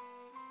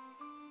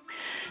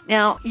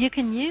 Now, you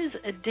can use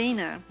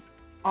EDINA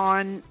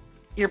on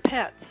your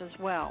pets as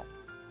well.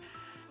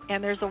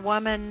 And there's a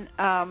woman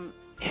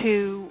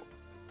whose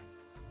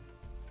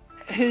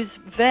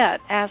vet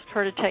asked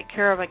her to take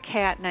care of a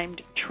cat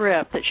named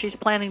Trip that she's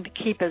planning to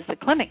keep as the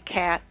clinic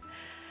cat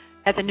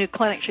at the new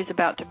clinic she's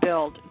about to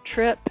build.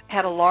 Trip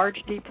had a large,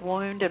 deep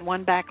wound in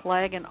one back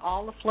leg, and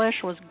all the flesh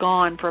was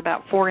gone for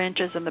about 4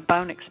 inches and the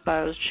bone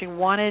exposed.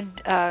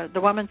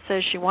 The woman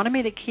says she wanted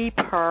me to keep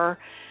her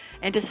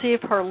and to see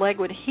if her leg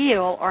would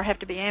heal or have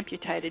to be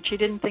amputated. She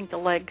didn't think the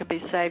leg could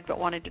be saved but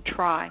wanted to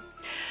try.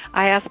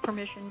 I asked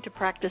permission to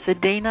practice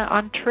EDINA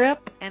on Trip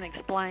and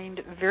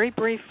explained very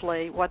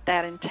briefly what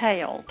that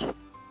entailed.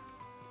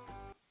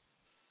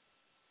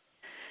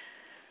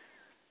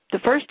 The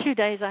first 2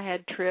 days I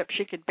had Trip,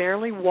 she could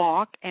barely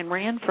walk and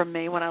ran from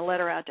me when I let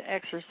her out to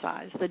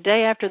exercise. The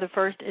day after the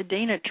first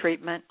EDINA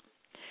treatment,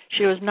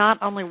 she was not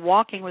only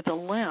walking with a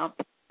limp,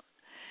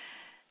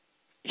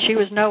 she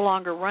was no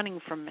longer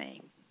running from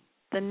me.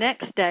 The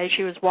next day,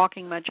 she was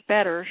walking much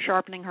better,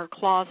 sharpening her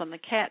claws on the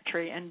cat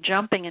tree and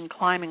jumping and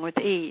climbing with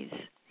ease.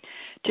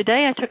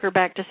 Today, I took her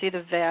back to see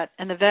the vet,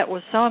 and the vet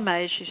was so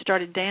amazed she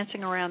started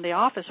dancing around the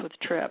office with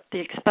Trip. The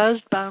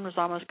exposed bone was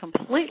almost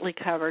completely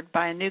covered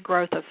by a new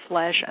growth of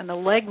flesh, and the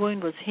leg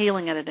wound was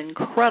healing at an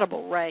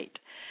incredible rate.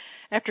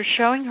 After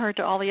showing her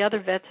to all the other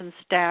vets and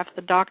staff,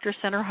 the doctor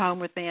sent her home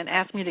with me and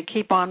asked me to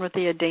keep on with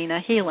the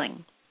EDINA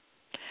healing.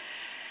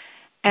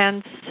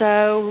 And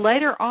so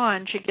later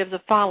on, she gives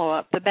a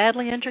follow-up. The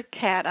badly injured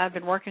cat I've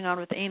been working on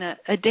with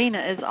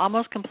EDINA is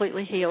almost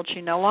completely healed. She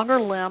no longer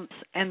limps,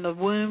 and the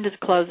wound is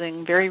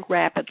closing very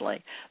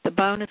rapidly. The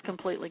bone is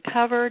completely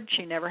covered.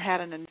 She never had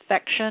an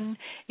infection.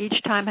 Each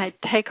time I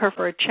take her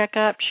for a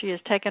checkup, she is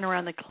taken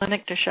around the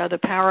clinic to show the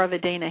power of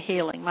EDINA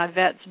healing. My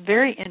vet's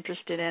very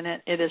interested in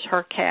it. It is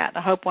her cat.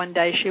 I hope one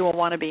day she will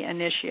want to be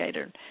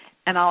initiated,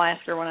 and I'll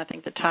ask her when I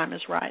think the time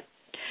is right.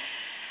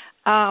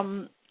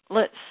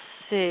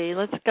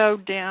 Let's go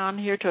down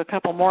here to a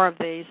couple more of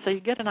these so you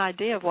get an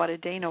idea of what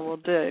EDINA will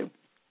do.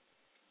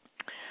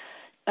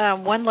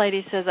 One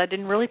lady says, I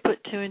didn't really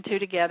put 2 and 2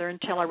 together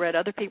until I read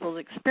other people's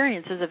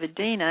experiences of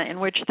EDINA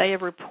in which they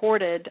have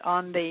reported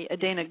on the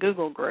EDINA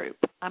Google group.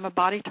 I'm a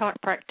Body Talk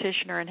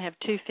practitioner and have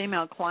 2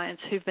 female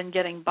clients who've been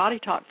getting Body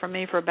Talk from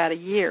me for about a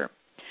year.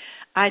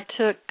 I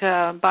took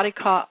Body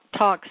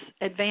Talk's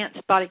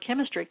advanced body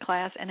chemistry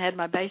class and had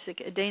my basic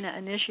EDINA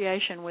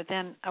initiation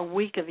within a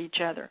week of each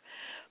other.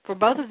 For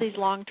both of these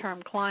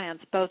long-term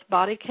clients, both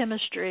body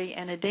chemistry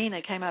and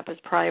EDINA came up as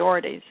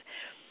priorities.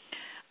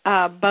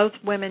 Both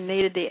women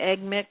needed the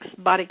egg mix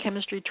body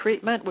chemistry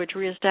treatment, which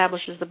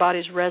reestablishes the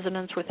body's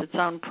resonance with its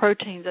own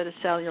proteins at a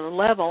cellular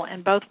level,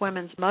 and both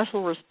women's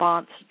muscle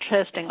response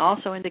testing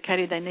also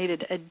indicated they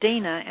needed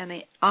EDINA, and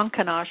the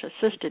Encanage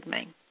assisted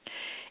me.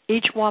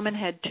 Each woman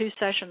had 2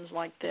 sessions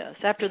like this.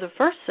 After the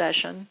first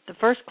session, the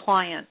first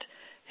client,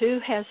 who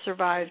has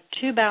survived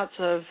 2 bouts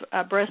of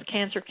breast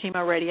cancer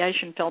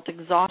chemoradiation, felt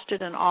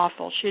exhausted and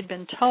awful. She had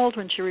been told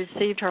when she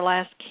received her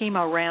last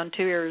chemo round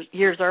 2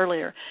 years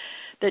earlier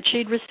that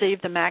she'd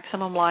received the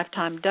maximum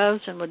lifetime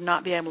dose and would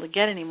not be able to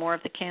get any more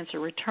if the cancer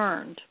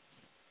returned.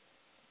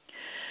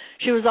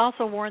 She was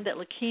also warned that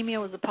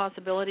leukemia was a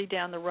possibility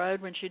down the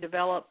road. When she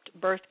developed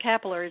burst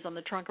capillaries on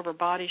the trunk of her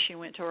body, she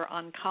went to her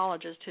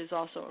oncologist, who's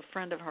also a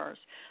friend of hers.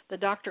 The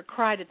doctor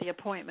cried at the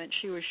appointment.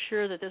 She was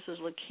sure that this was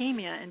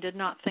leukemia and did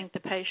not think the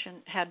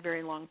patient had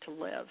very long to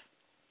live.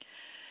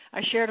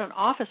 I shared an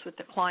office with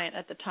the client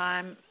at the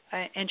time,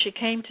 and she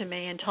came to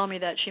me and told me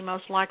that she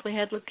most likely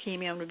had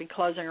leukemia and would be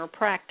closing her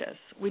practice.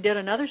 We did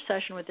another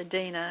session with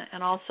EDINA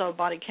and also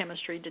body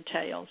chemistry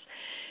details.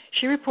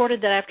 She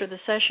reported that after the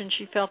session,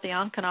 she felt the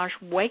Encanage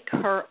wake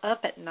her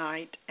up at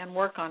night and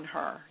work on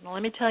her. Now,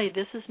 let me tell you,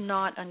 this is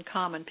not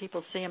uncommon.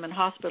 People see them in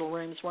hospital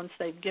rooms once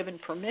they've given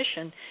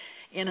permission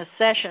in a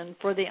session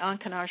for the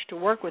Encanage to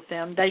work with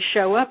them. They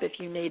show up if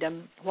you need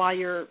them while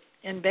you're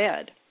in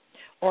bed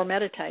or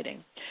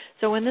meditating.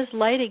 So when this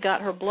lady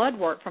got her blood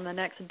work from the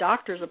next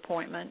doctor's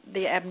appointment,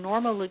 the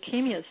abnormal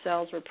leukemia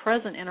cells were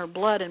present in her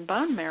blood and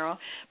bone marrow,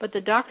 but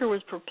the doctor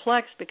was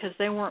perplexed because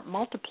they weren't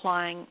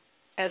multiplying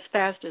as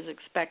fast as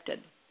expected.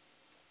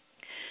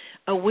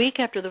 A week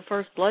after the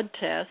first blood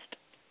test,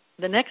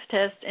 the next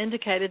test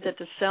indicated that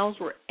the cells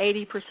were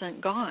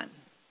 80% gone.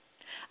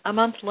 A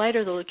month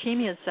later, the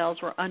leukemia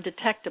cells were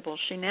undetectable.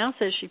 She now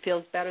says she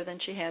feels better than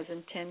she has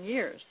in 10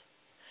 years.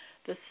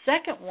 The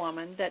second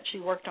woman that she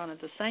worked on at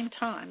the same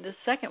time, the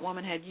second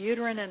woman had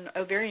uterine and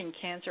ovarian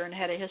cancer and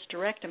had a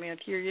hysterectomy a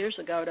few years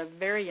ago at a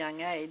very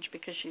young age,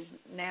 because she's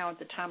now, at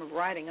the time of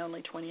writing,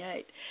 only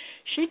 28.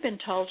 She'd been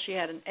told she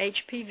had an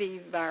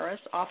HPV virus,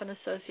 often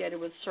associated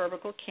with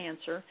cervical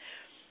cancer,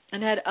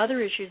 and had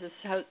other issues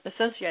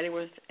associated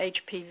with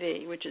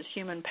HPV, which is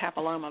human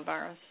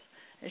papillomavirus,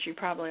 as you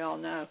probably all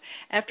know.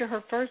 After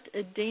her first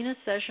EDINA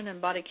session and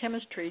body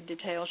chemistry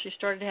details, she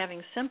started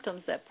having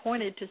symptoms that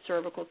pointed to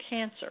cervical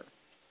cancer.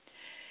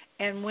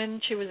 And when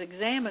she was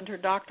examined, her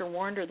doctor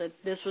warned her that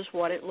this was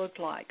what it looked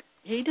like.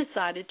 He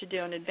decided to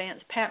do an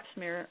advanced pap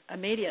smear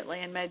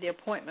immediately and made the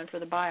appointment for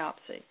the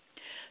biopsy.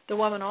 The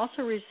woman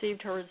also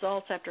received her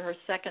results after her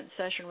second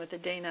session with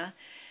EDINA.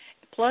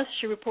 Plus,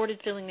 she reported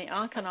feeling the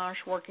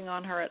Encanage working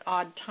on her at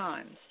odd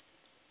times.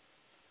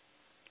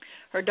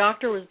 Her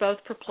doctor was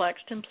both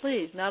perplexed and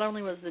pleased. Not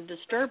only was the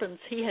disturbance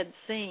he had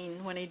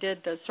seen when he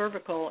did the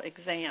cervical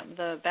exam,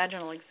 the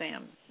vaginal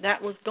exam,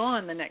 that was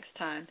gone the next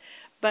time,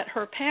 but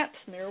her pap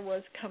smear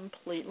was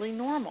completely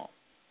normal.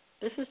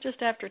 This is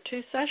just after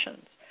 2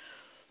 sessions.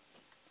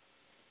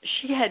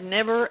 She had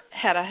never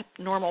had a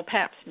normal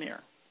pap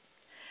smear.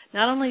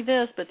 Not only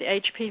this, but the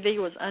HPV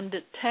was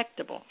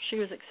undetectable. She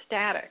was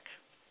ecstatic.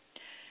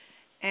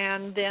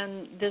 And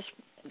then this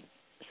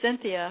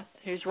Cynthia,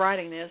 who's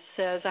writing this,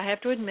 says, I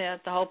have to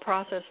admit the whole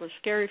process was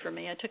scary for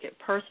me. I took it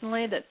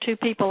personally that 2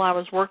 people I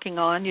was working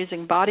on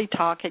using Body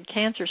Talk had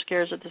cancer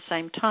scares at the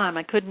same time.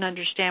 I couldn't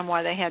understand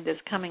why they had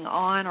this coming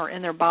on or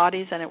in their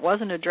bodies, and it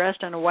wasn't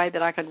addressed in a way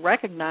that I could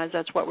recognize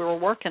that's what we were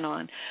working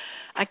on.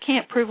 I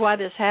can't prove why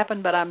this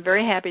happened, but I'm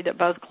very happy that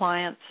both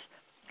clients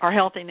are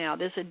healthy now.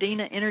 This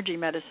EDINA energy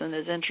medicine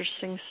is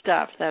interesting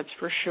stuff, that's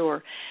for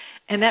sure.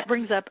 And that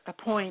brings up a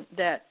point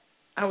that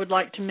I would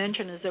like to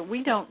mention, is that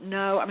we don't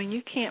know. I mean,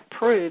 you can't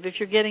prove if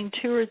you're getting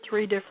 2 or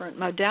 3 different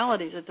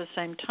modalities at the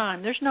same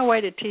time. There's no way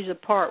to tease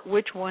apart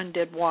which one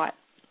did what.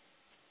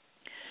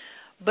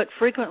 But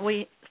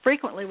frequently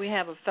we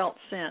have a felt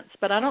sense.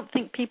 But I don't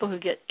think people who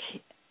get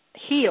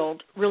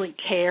healed really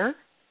care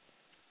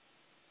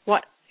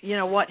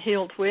what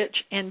healed which.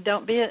 And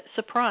don't be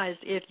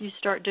surprised if you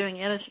start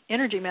doing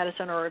energy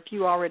medicine, or if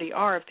you already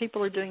are, if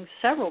people are doing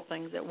several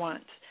things at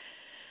once.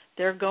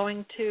 They're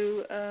going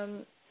to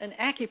an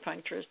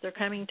acupuncturist, they're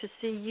coming to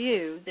see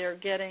you, they're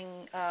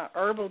getting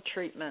herbal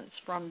treatments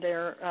from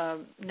their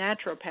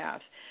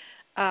naturopath.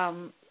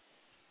 And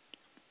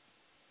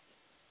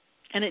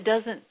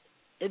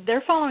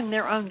they're following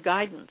their own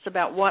guidance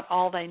about what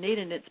all they need,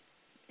 and it's,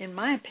 in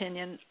my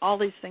opinion, all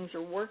these things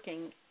are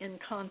working in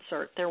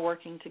concert. They're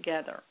working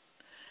together.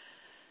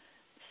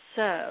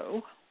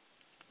 So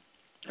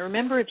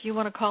remember, if you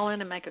want to call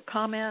in and make a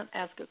comment,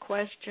 ask a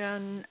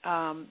question,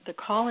 the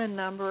call-in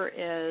number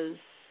is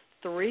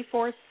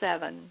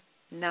 347-945-5309.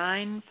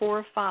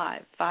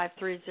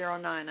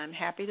 I'm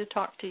happy to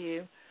talk to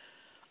you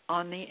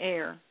on the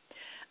air.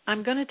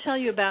 I'm going to tell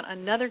you about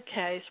another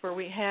case where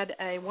we had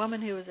a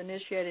woman who was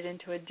initiated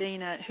into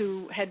EDINA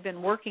who had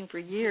been working for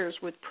years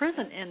with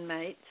prison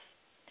inmates,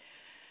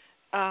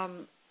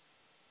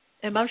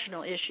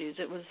 emotional issues.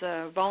 It was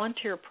a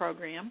volunteer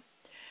program,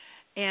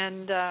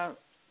 and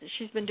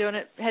had been doing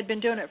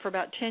it for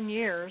about 10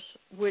 years,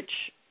 which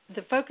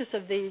the focus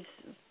of these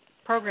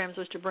programs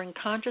was to bring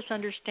conscious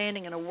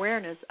understanding and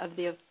awareness of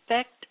the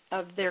effect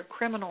of their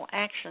criminal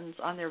actions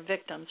on their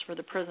victims for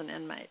the prison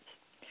inmates.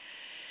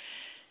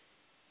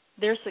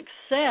 Their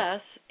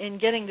success in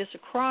getting this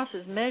across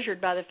is measured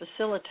by the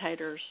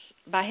facilitators,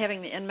 by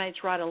having the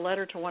inmates write a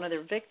letter to one of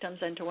their victims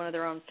and to one of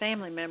their own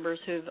family members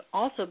who've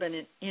also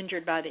been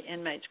injured by the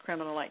inmate's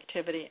criminal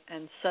activity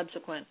and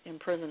subsequent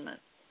imprisonment.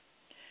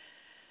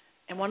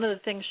 And one of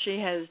the things she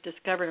has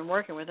discovered in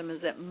working with them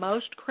is that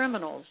most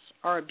criminals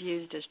are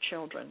abused as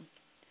children.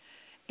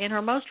 In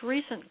her most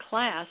recent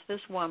class,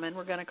 this woman,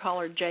 we're going to call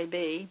her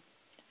JB,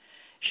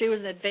 she was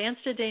an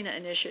advanced EDINA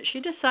initiate. She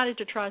decided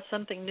to try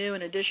something new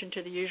in addition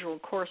to the usual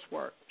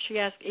coursework. She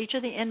asked each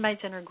of the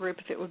inmates in her group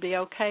if it would be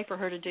okay for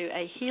her to do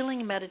a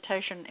healing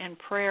meditation and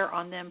prayer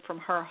on them from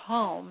her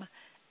home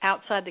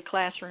outside the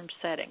classroom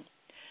setting,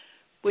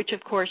 which,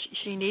 of course,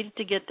 she needed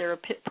to get their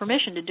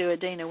permission to do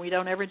EDINA. We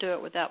don't ever do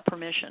it without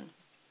permission,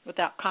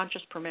 without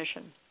conscious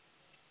permission.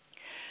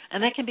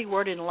 And that can be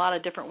worded in a lot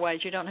of different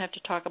ways. You don't have to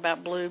talk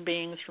about blue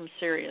beings from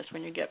Sirius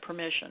when you get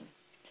permission.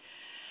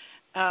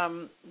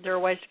 There are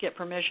ways to get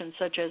permission,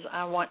 such as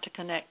I want to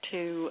connect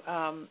to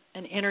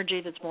an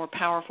energy that's more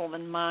powerful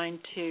than mine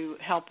to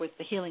help with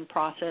the healing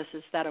process.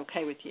 Is that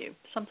okay with you?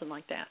 Something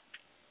like that.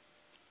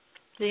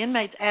 The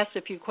inmates asked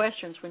a few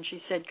questions when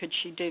she said, could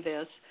she do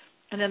this?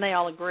 And then they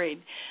all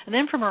agreed. And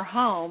then from her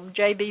home,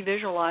 JB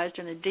visualized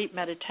in a deep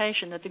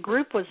meditation that the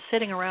group was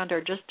sitting around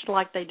her just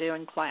like they do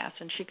in class,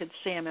 and she could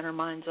see them in her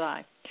mind's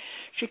eye.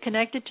 She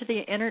connected to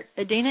the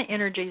EDINA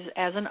energies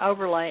as an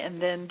overlay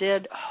and then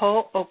did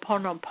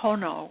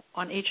Ho'oponopono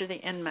on each of the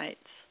inmates.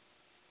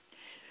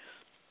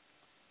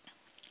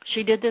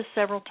 She did this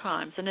several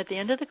times, and at the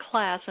end of the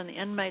class, when the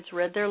inmates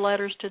read their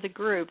letters to the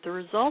group, the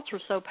results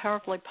were so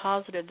powerfully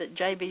positive that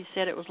JB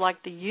said it was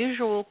like the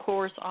usual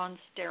course on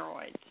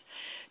steroids.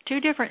 2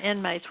 different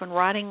inmates, when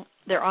writing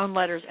their own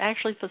letters,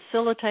 actually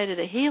facilitated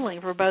a healing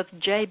for both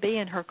JB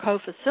and her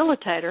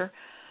co-facilitator,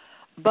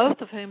 both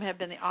of whom have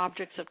been the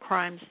objects of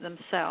crimes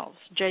themselves.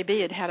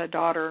 JB had a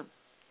daughter,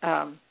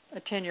 a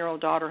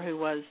 10-year-old daughter who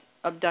was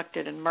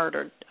abducted and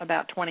murdered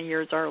about 20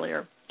 years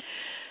earlier.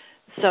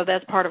 So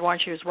that's part of why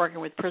she was working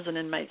with prison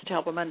inmates, to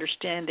help them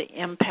understand the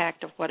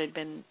impact of what had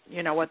been,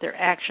 what their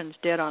actions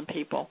did on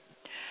people.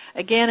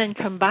 Again, in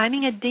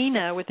combining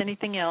EDINA with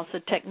anything else, the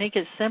technique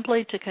is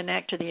simply to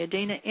connect to the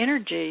EDINA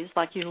energies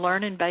like you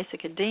learn in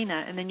basic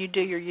EDINA, and then you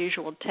do your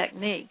usual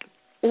technique.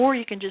 Or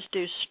you can just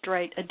do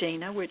straight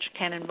EDINA, which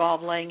can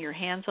involve laying your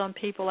hands on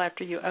people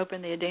after you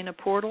open the EDINA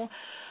portal,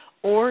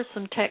 or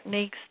some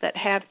techniques that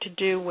have to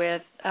do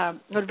with, are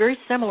very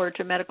similar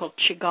to medical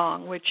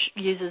Qigong, which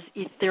uses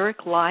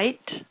etheric light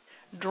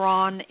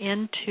drawn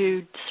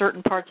into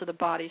certain parts of the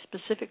body,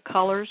 specific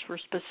colors for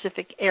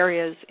specific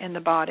areas in the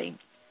body.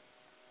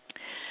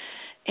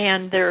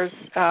 And there's,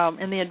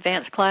 in the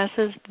advanced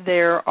classes,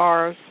 there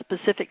are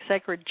specific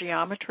sacred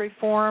geometry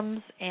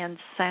forms and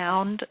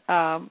sound,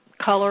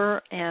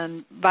 color,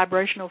 and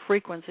vibrational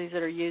frequencies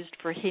that are used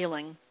for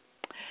healing.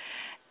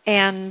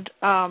 And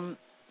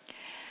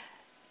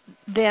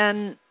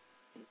then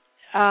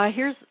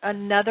here's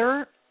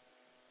another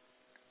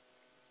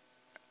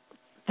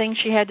thing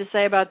she had to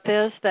say about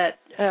this, that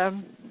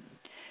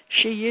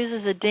she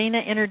uses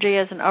EDINA energy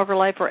as an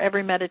overlay for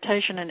every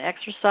meditation and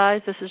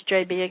exercise. This is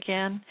JB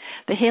again.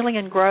 The healing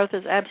and growth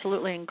is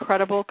absolutely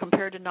incredible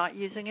compared to not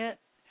using it.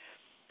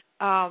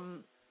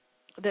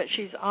 That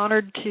she's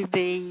honored to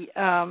be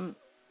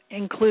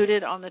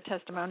included on the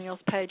testimonials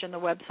page on the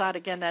website.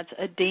 Again, that's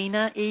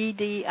EDINA,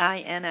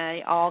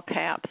 EDINA, all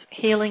caps,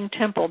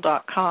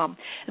 healingtemple.com.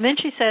 And then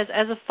she says,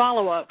 as a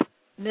follow-up,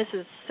 and this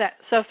is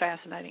so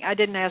fascinating. I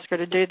didn't ask her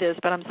to do this,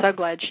 but I'm so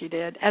glad she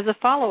did. As a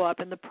follow-up,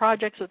 in the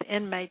projects with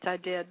inmates I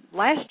did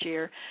last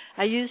year,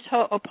 I used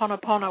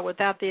Ho'oponopono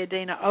without the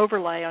EDINA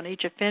overlay on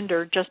each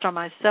offender, just on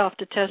myself,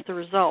 to test the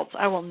results.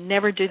 I will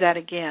never do that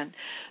again.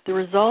 The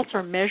results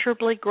are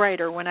measurably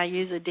greater when I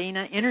use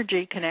EDINA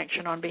energy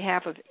connection on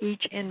behalf of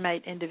each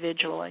inmate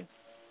individually.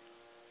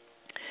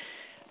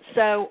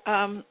 So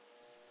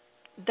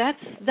that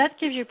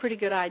gives you a pretty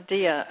good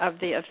idea of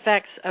the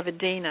effects of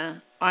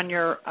EDINA on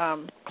your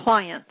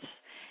clients.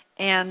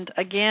 And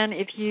again,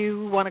 if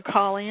you want to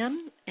call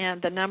in,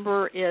 and the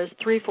number is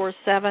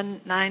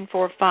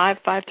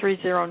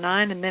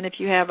 347-945-5309, and then if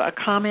you have a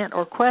comment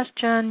or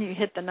question, you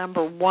hit the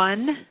number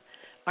 1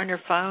 on your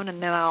phone,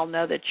 and then I'll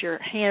know that your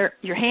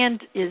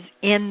hand is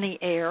in the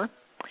air.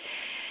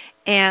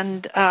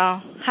 And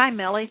hi,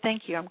 Melly,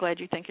 thank you. I'm glad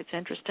you think it's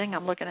interesting.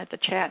 I'm looking at the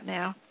chat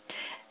now.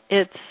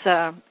 It's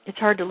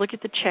hard to look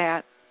at the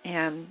chat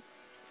and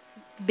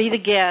be the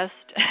guest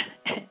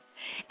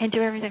and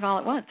do everything all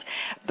at once.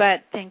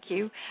 But thank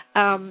you.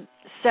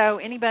 So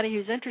anybody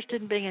who's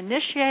interested in being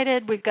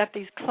initiated, we've got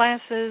these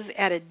classes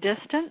at a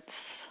distance.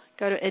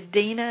 Go to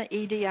EDINA,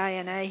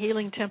 EDINA,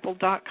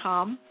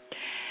 healingtemple.com,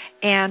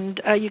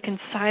 and you can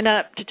sign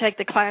up to take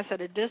the class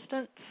at a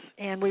distance,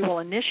 and I will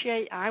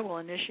initiate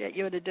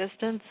you at a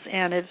distance,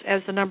 and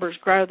as the numbers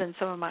grow, then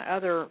some of my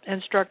other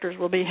instructors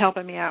will be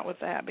helping me out with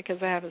that,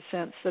 because I have a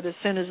sense that as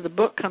soon as the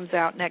book comes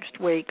out next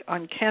week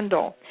on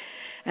Kindle,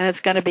 and it's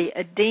going to be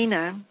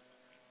EDINA,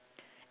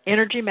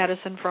 Energy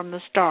Medicine from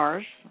the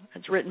Stars.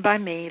 It's written by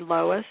me,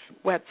 Lois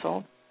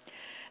Wetzel.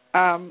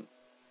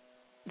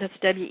 That's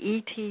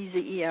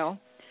Wetzel.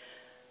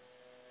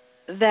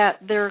 That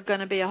there are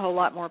going to be a whole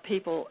lot more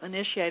people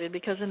initiated,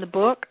 because in the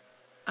book,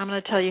 I'm going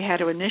to tell you how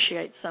to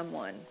initiate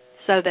someone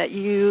so that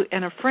you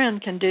and a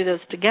friend can do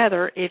this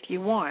together if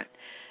you want.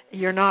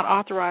 You're not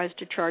authorized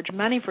to charge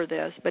money for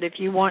this, but if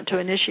you want to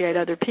initiate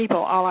other people,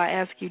 all I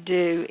ask you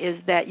do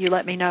is that you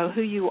let me know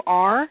who you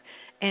are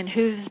and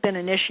who's been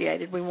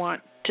initiated. We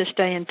want to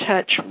stay in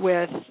touch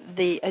with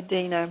the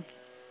EDINA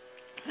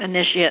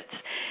initiates.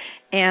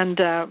 And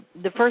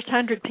the first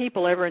 100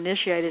 people ever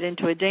initiated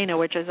into EDINA,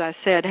 which, as I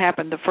said,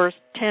 happened the first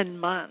 10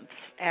 months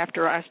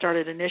after I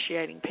started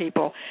initiating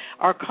people,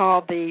 are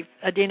called the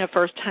EDINA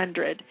First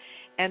 100.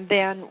 And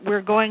then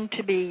we're going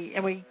to be,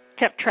 and we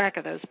kept track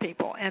of those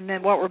people. And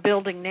then what we're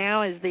building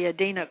now is the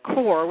EDINA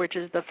Core, which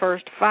is the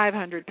first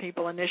 500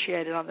 people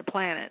initiated on the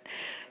planet.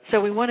 So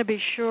we want to be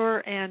sure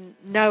and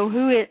know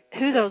who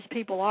those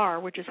people are,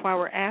 which is why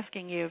we're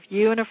asking you, if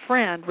you and a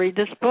friend read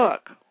this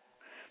book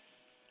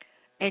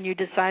and you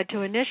decide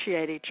to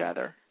initiate each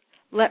other,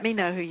 let me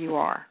know who you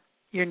are.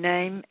 your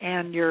name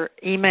and your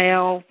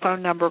email,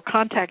 phone number,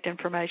 contact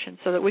information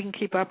so that we can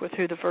keep up with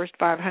who the first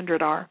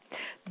 500 are.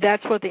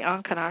 That's what the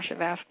Ankanash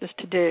have asked us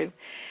to do.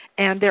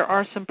 And there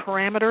are some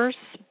parameters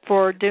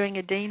for doing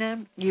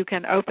EDINA. You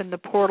can open the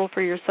portal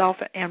for yourself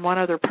and one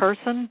other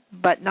person,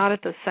 but not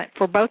at the same,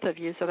 for both of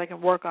you, so they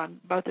can work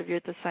on both of you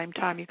at the same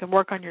time. You can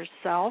work on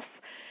yourself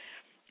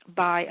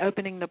by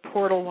opening the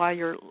portal while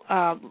you're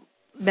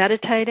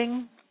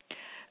meditating,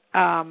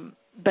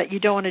 but you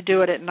don't want to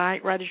do it at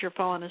night right as you're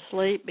falling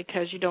asleep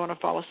because you don't want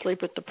to fall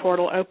asleep with the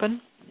portal open.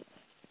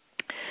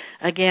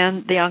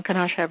 Again, the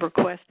Ankanash have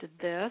requested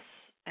this,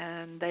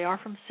 and they are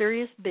from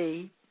Sirius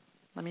B.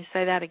 Let me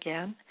say that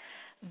again.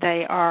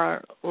 They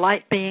are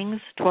light beings,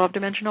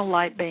 12-dimensional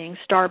light beings,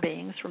 star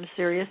beings from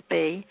Sirius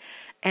B.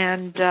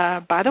 And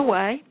by the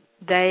way,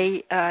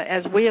 they,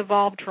 as we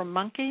evolved from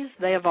monkeys,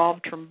 they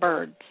evolved from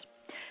birds.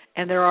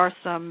 And there are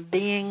some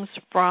beings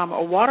from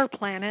a water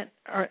planet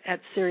at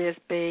Sirius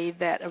B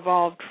that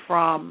evolved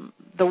from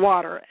the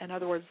water. In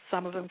other words,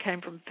 some of them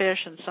came from fish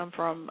and some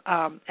from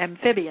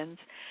amphibians.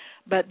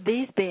 But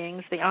these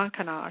beings, the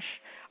Ankanash,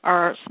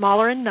 are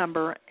smaller in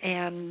number,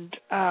 and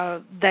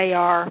they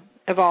are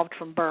evolved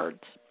from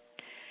birds.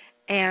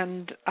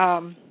 And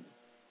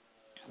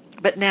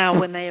but now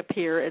when they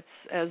appear, it's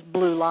as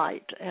blue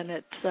light, and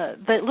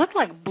they look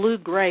like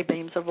blue-gray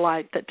beams of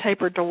light that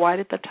tapered to white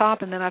at the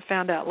top. And then I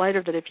found out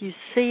later that if you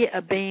see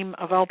a beam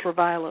of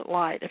ultraviolet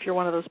light, if you're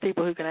one of those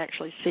people who can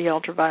actually see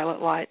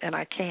ultraviolet light, and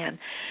I can,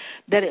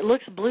 that it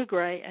looks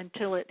blue-gray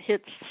until it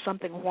hits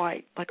something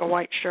white, like a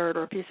white shirt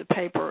or a piece of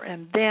paper,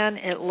 and then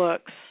it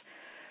looks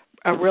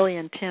a really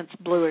intense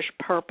bluish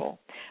purple.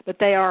 But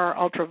they are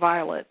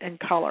ultraviolet in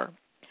color.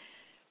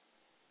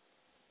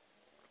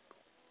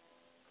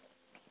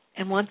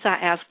 And once I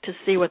asked to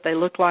see what they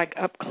look like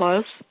up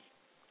close,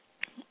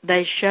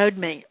 they showed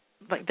me,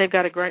 like they've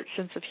got a great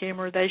sense of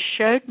humor, they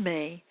showed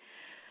me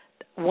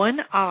one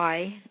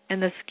eye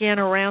and the skin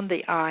around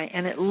the eye,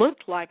 and it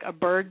looked like a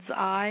bird's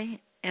eye,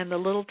 and the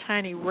little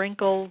tiny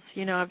wrinkles,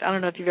 you know, I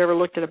don't know if you've ever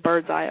looked at a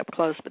bird's eye up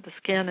close, but the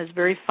skin is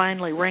very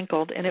finely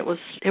wrinkled, and it was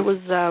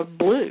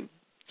blue.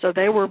 So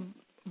they were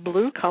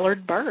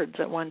blue-colored birds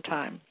at one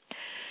time,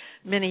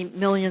 many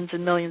millions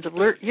and millions of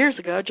years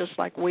ago, just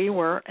like we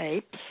were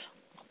apes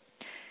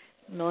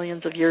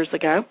millions of years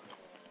ago.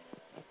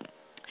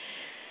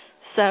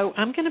 So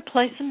I'm going to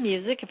play some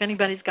music. If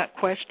anybody's got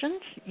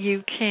questions,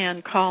 you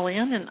can call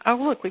in. And, oh,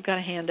 look, we've got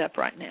a hand up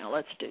right now.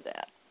 Let's do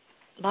that.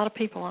 A lot of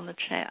people on the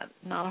chat,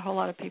 not a whole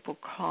lot of people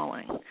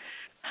calling.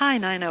 Hi,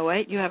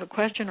 908. You have a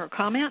question or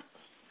comment?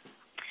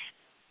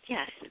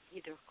 Yes,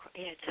 it's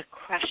a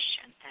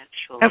question,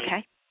 actually.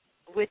 Okay.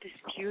 With this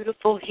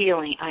beautiful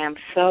healing, I am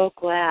so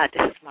glad.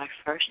 This is my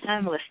first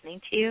time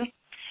listening to you,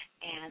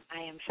 and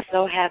I am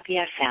so happy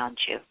I found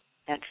you.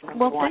 That's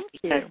number one.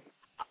 Thank you.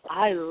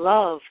 I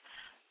love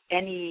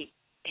any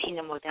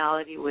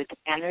modality with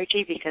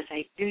energy because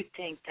I do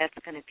think that's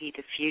going to be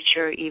the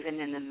future, even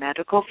in the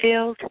medical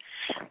field.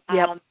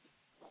 Yep.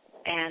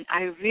 And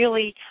I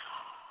really,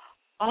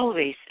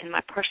 always in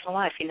my personal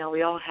life,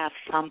 we all have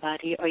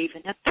somebody or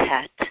even a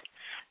pet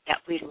that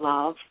we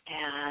love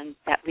and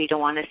that we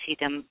don't want to see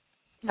them,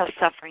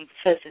 suffering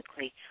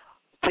physically.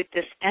 With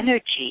this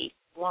energy,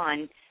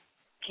 one,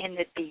 can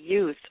it be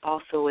used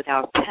also with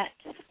our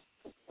pets?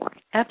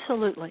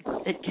 Absolutely,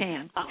 it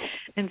can.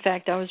 In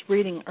fact, I was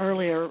reading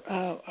earlier,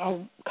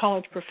 a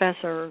college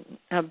professor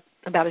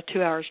about a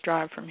 2-hour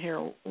drive from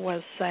here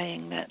was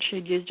saying that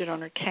she'd used it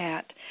on her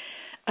cat,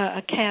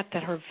 a cat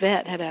that her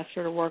vet had asked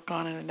her to work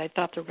on, and they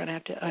thought they were going to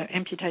have to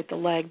amputate the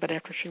leg, but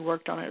after she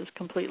worked on it, it was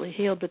completely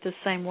healed. But this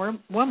same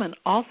woman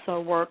also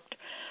worked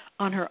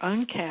on her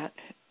own cat,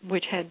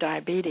 which had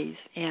diabetes,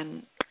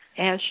 and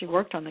as she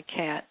worked on the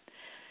cat,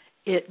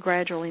 it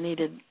gradually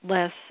needed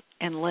less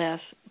and less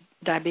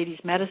diabetes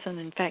medicine.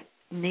 In fact,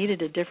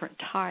 needed a different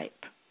type,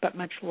 but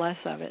much less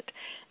of it.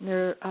 And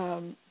there,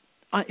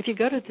 if you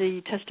go to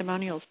the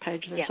testimonials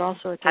page, there's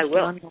also a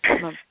testimonial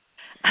from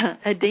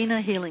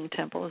EDINA Healing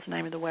Temple is the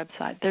name of the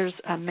website. There's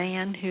a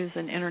man who's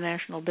an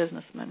international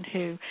businessman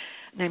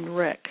named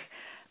Rick,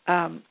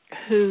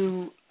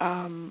 who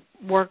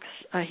works,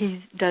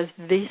 he does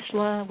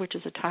Vizsla, which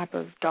is a type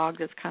of dog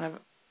that's kind of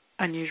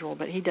unusual,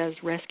 but he does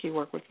rescue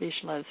work with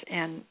Vizslas,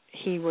 and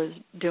he was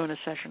doing a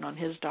session on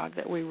his dog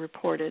that we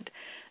reported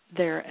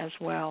there as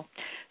well.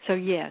 So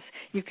yes,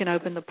 you can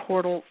open the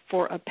portal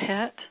for a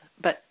pet,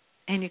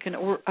 and you can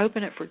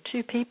open it for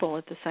 2 people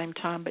at the same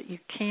time, but you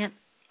can't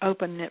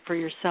open it for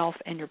yourself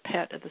and your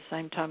pet at the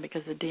same time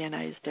because the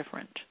DNA is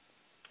different.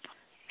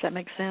 Does that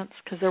make sense?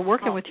 Because they're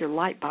working with your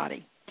light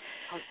body.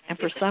 And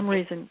for some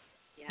reason,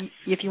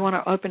 if you want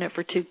to open it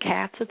for 2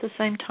 cats at the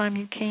same time,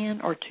 you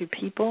can, or 2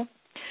 people.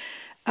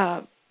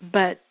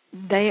 But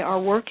they are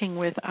working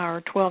with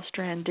our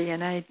 12-strand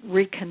DNA,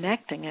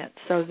 reconnecting it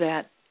so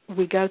that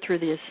we go through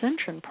the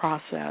ascension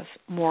process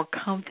more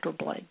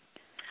comfortably.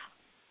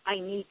 I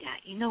need that.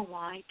 You know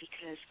why?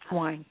 Because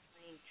why?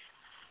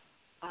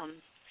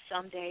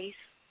 Some days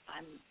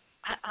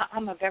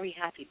I'm a very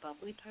happy,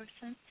 bubbly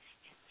person. And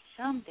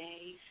some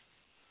days,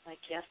 like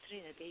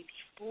yesterday and the day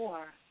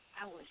before,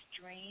 I was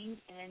drained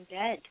and in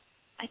bed.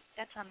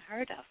 That's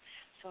unheard of.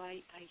 So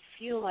I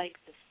feel like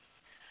this.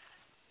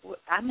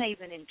 I'm not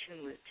even in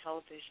tune with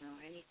television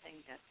or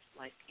anything that's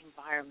like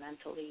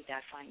environmentally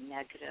that I find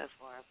negative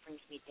or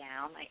brings me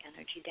down, my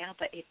energy down.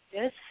 But it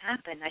does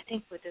happen, I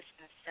think, with this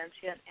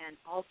ascension and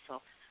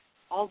also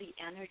all the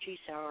energies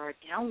that are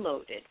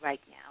downloaded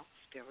right now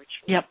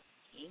spiritually. Yep.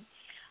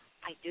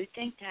 I do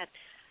think that,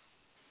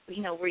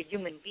 we're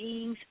human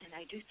beings, and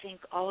I do think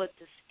all of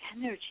this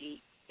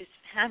energy is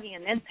having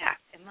an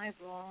impact. Am I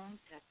wrong?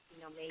 That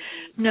maybe.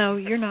 No,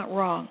 you're not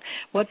wrong.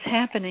 What's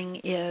happening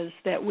is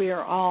that we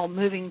are all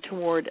moving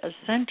toward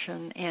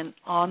ascension, and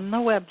on the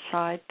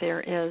website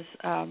there is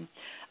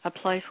a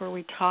place where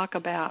we talk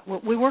about.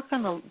 We work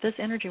on this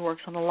energy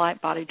works on the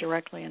light body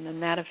directly, and then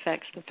that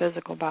affects the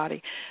physical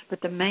body.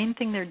 But the main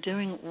thing they're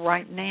doing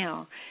right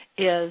now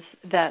is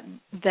that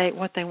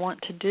what they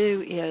want to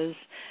do is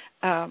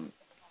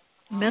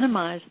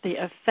minimize the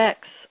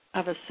effects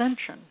of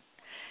ascension.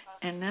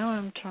 And now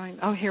I'm trying,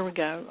 here we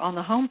go. On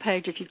the home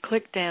page, if you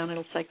click down,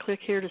 it'll say, click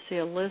here to see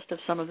a list of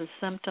some of the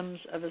symptoms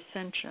of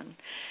ascension.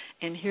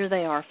 And here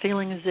they are: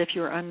 feeling as if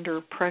you're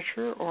under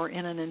pressure or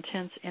in an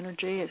intense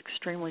energy,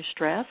 extremely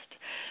stressed,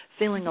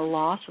 feeling a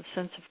loss of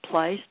sense of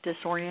place,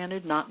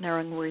 disoriented, not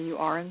knowing where you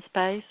are in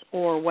space,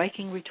 or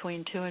waking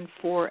between 2 and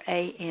 4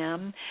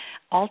 a.m.,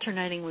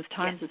 alternating with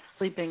times of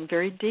sleeping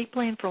very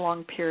deeply and for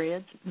long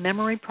periods,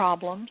 memory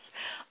problems,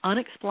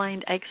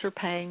 unexplained aches or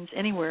pains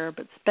anywhere,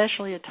 but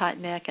especially a tight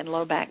neck and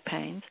low back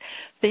pains,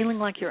 feeling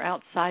like you're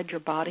outside your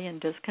body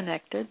and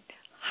disconnected,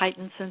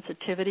 heightened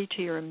sensitivity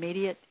to your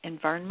immediate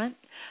environment,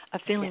 a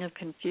feeling of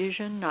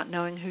confusion, not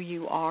knowing who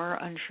you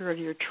are, unsure of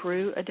your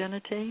true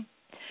identity,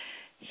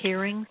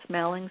 hearing,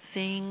 smelling,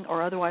 seeing,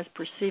 or otherwise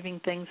perceiving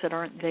things that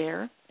aren't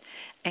there,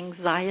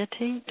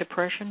 anxiety,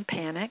 depression,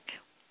 panic,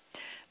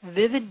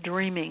 vivid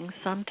dreaming,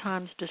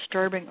 sometimes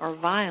disturbing or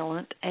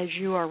violent as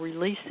you are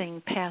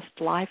releasing past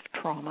life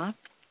trauma,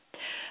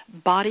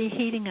 body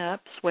heating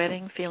up,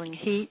 sweating, feeling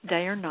heat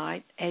day or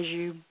night as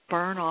you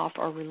burn off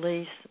or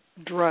release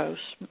dross,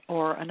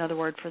 or another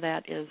word for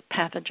that is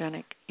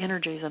pathogenic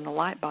energies in the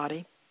light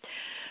body,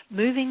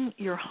 moving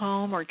your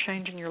home or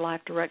changing your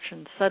life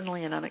direction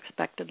suddenly and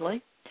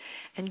unexpectedly,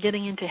 and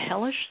getting into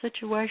hellish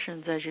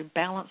situations as you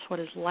balance what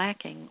is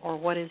lacking or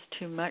what is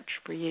too much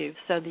for you.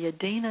 So the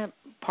EDINA,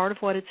 part of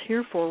what it's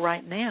here for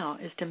right now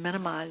is to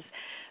minimize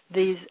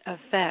these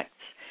effects,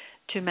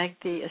 to make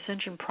the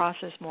ascension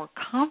process more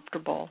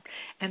comfortable,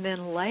 and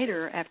then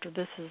later, after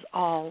this is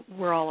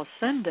we're all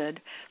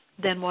ascended,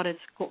 then what it's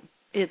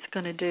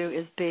going to do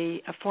is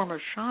be a form of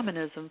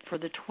shamanism for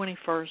the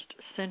 21st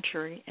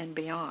century and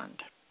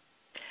beyond.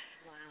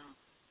 Wow.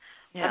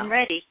 Yeah. I'm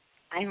ready.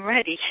 I'm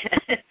ready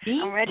to,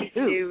 I'm ready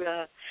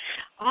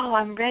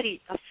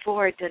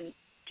for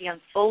the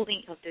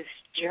unfolding of this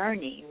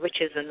journey, which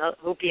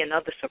will be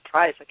another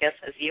surprise, I guess,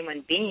 as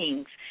human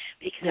beings,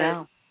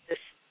 because this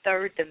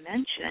third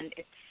dimension,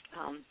 it's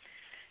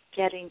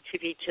getting to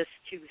be just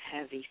too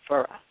heavy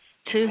for us.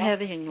 Too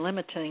heavy and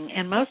limiting,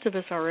 and most of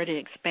us already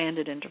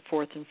expanded into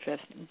fourth and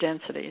fifth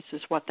densities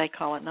is what they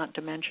call it, not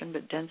dimension,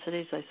 but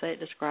densities. They say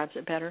it describes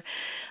it better.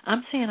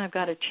 I'm seeing I've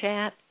got a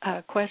chat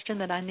question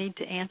that I need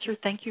to answer.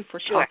 Thank you for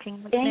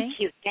talking with me.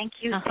 Thank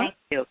you.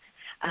 You're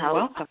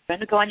welcome. I'm going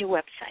to go on your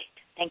website.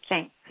 Thank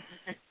you.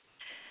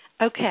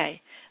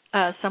 Okay.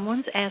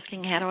 Someone's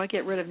asking, how do I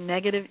get rid of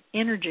negative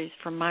energies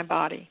from my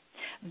body?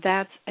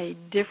 That's a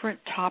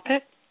different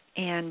topic,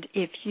 and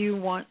if you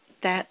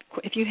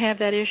have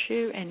that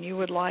issue and you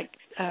would like,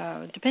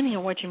 depending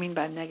on what you mean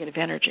by negative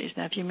energies.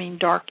 Now, if you mean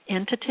dark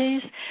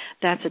entities,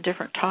 that's a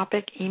different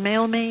topic.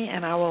 Email me,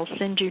 and I will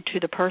send you to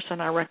the person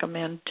I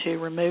recommend to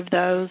remove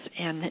those,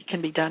 and it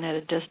can be done at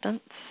a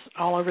distance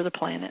all over the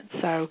planet.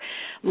 So,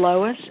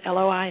 Lois,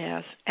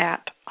 Lois,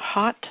 at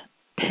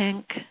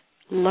hotpinklotus,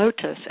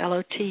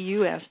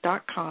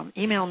 LOTUS.com.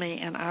 Email me,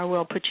 and I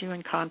will put you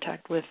in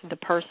contact with the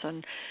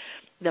person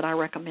that I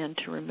recommend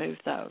to remove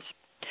those.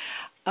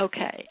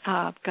 Okay,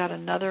 I've got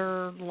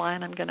another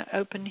line I'm going to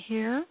open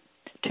here.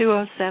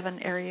 207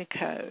 area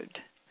code.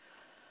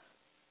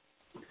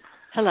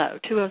 Hello,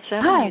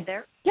 207. Hi. Are you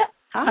there? Yep.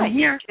 Hi. I'm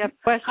here. Do you have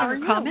a question How or are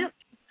you? comment?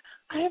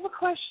 I have a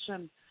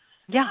question.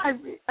 Yeah.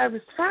 I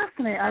was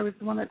fascinated. I was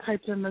the one that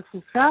typed in this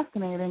is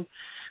fascinating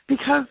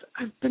because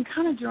I've been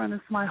kind of doing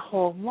this my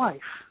whole life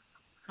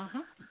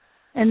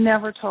and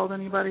never told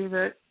anybody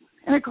that.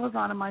 And it goes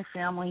on in my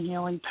family,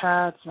 healing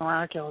pets,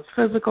 miraculous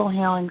physical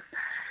healings.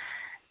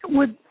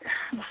 Would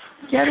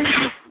getting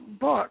this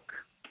book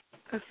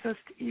assist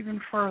even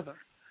further,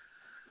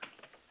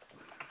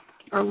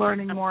 or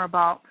learning more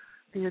about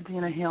the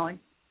EDINA healing?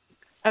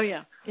 Oh,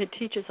 yeah. It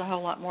teaches a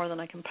whole lot more than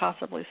I can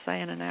possibly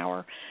say in an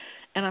hour.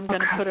 And I'm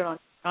going to put it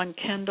on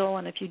Kindle,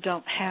 and if you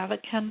don't have a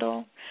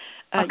Kindle,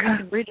 you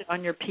can read it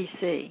on your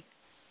PC.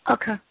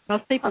 Okay.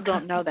 Most people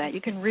don't know that. You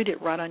can read it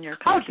right on your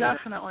computer. Oh,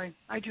 definitely.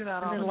 I do that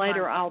all the time. And then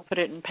later I'll put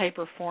it in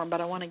paper form, but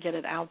I want to get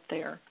it out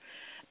there.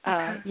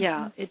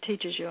 Yeah, it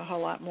teaches you a whole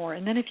lot more.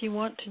 And then if you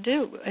want to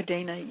do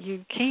EDINA,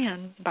 you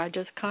can by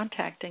just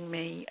contacting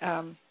me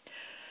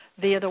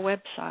via the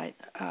website.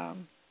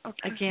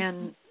 Okay.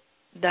 Again,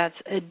 that's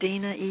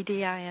EDINA,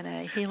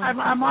 EDINA, Healing.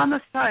 I'm on the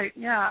site.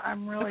 Yeah,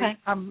 I'm really, okay.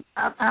 I'm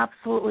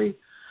absolutely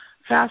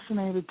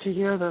fascinated to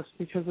hear this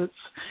because it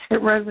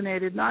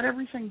resonated. Not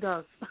everything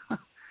does.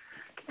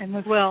 And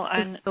this,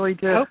 and really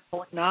did.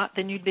 Hopefully not.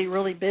 Then you'd be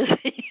really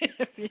busy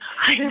if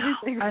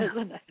everything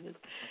resonated.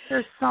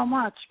 There's so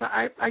much, but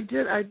I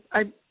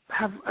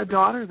have a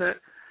daughter that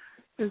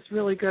is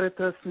really good at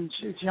this, and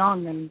she's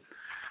young. And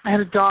I had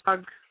a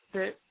dog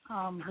that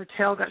her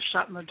tail got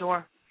shut in the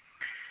door,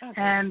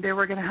 and they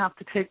were going to have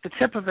to take the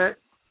tip of it,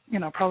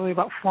 probably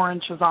about 4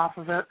 inches off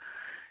of it,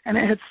 and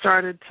it had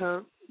started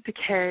to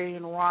decay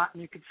and rot,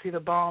 and you could see the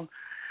bone.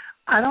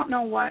 I don't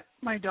know what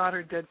my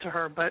daughter did to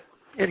her, but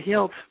it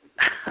healed.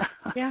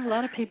 Yeah, a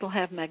lot of people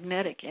have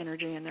magnetic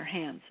energy in their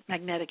hands,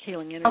 magnetic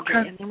healing energy.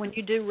 Okay. And then when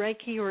you do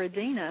Reiki or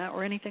EDINA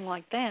or anything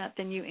like that,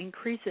 then you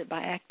increase it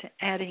by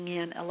adding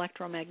in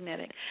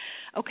electromagnetic.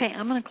 Okay,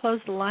 I'm going to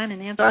close the line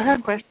and answer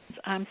some questions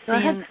I'm seeing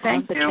on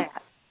the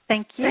chat.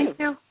 Thank you. Thank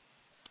you.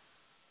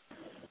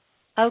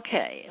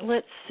 Okay,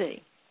 let's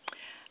see.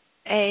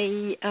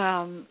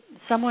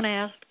 Someone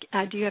asked,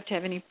 do you have to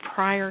have any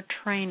prior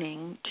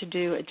training to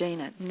do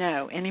EDINA?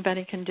 No,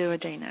 anybody can do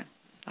EDINA.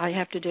 All you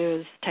have to do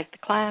is take the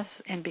class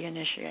and be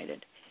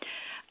initiated.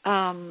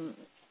 And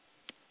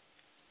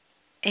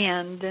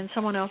then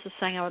someone else is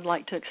saying, I would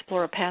like to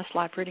explore a past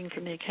life reading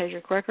from the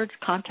Akashic Records.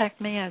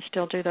 Contact me. I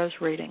still do those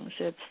readings.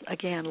 It's,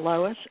 again,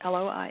 Lois,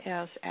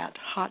 Lois, at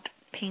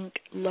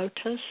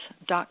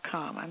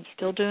hotpinklotus.com. I'm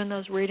still doing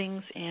those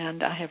readings,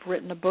 and I have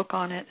written a book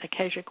on it,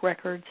 Akashic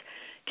Records,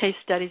 Case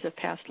Studies of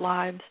Past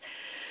Lives.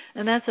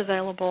 And that's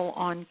available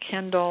on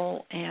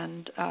Kindle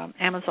and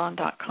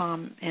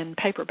Amazon.com in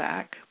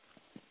paperback.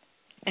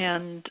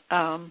 And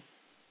and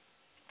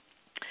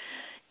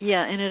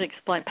it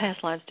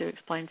past lives do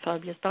explain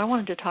phobias. But I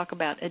wanted to talk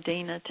about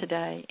EDINA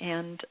today,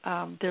 and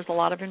there's a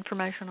lot of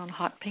information on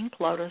Hot Pink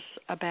Lotus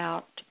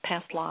about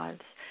past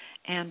lives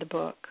and a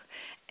book.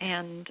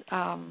 And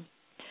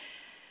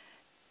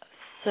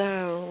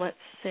so let's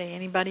see.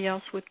 Anybody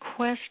else with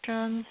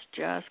questions?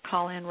 Just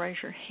call in,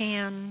 raise your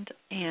hand,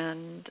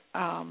 and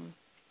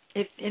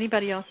if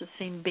anybody else has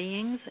seen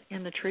beings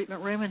in the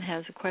treatment room and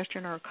has a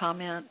question or a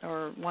comment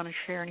or want to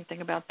share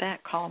anything about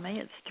that, call me.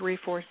 It's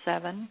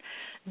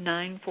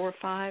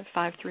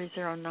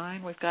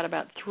 347-945-5309. We've got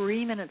about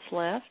 3 minutes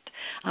left.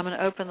 I'm going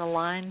to open the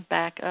line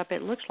back up.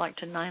 It looks like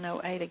to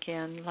 908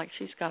 again, like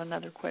she's got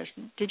another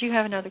question. Did you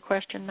have another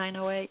question,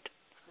 908?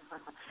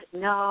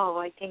 No,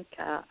 I think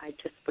I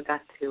just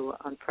forgot to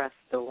unpress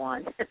the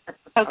one.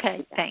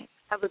 Okay, thanks.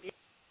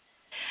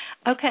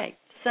 Okay,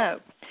 so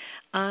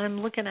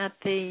I'm looking at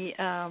the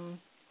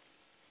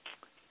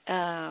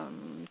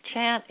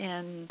chat,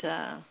 and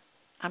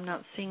I'm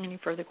not seeing any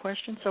further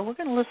questions. So we're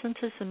going to listen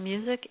to some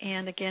music.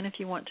 And, again, if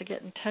you want to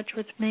get in touch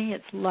with me,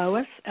 it's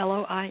Lois,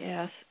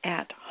 Lois,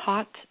 at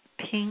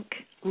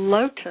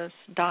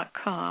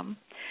hotpinklotus.com.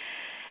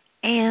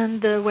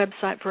 And the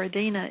website for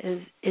EDINA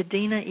is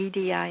EDINA,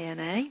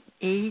 EDINA,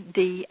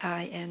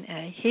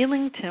 EDINA,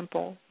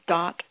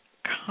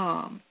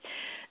 healingtemple.com.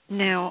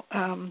 Now,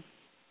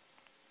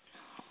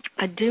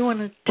 I do want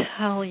to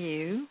tell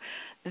you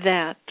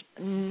that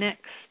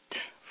next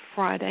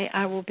Friday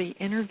I will be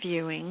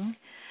interviewing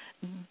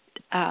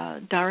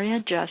Daria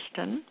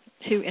Justin,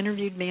 who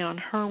interviewed me on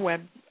her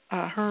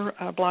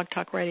Blog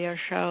Talk Radio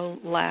show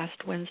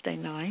last Wednesday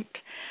night.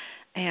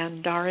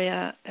 And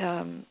Daria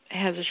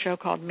has a show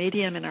called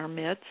Medium in Our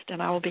Midst,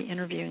 and I will be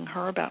interviewing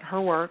her about her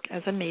work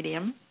as a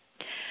medium.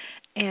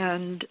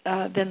 And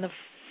then the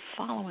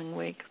following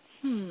week,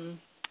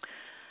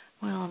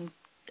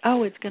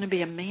 it's going to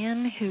be a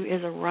man who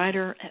is a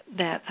writer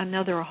that I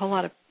know there are a whole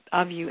lot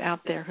of you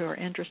out there who are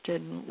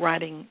interested in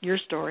writing your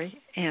story,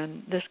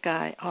 and this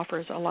guy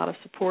offers a lot of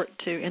support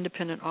to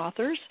independent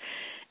authors.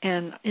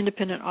 And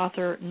Independent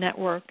Author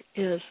Network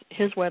is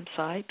his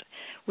website,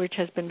 which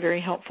has been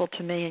very helpful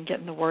to me in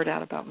getting the word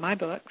out about my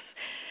books.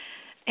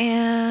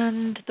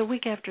 And the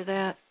week after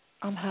that,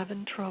 I'm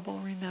having trouble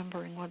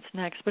remembering what's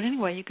next. But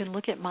anyway, you can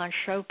look at my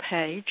show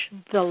page,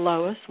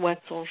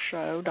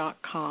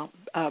 theloiswetzelshow.com,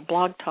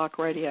 Blog Talk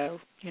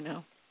Radio,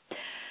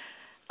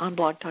 on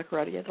Blog Talk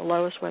Radio, The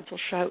Lois Wetzel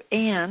Show,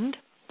 and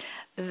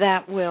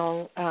that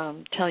will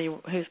tell you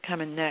who's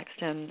coming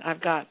next. And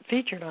I've got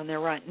featured on there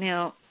right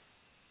now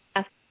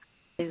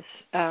is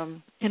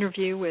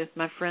interview with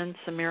my friend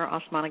Samira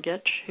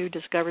Osmanagic, who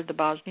discovered the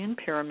Bosnian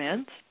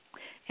pyramids.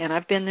 And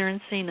I've been there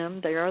and seen them.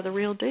 They are the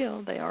real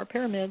deal. They are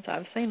pyramids.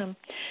 I've seen them.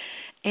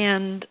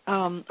 And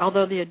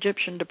although the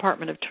Egyptian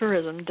Department of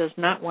Tourism does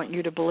not want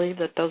you to believe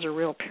that those are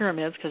real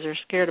pyramids because they're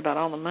scared about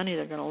all the money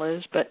they're going to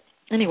lose. But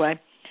anyway,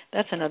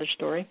 that's another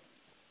story.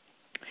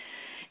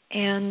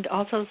 And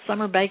also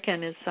Summer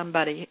Bacon is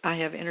somebody I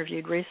have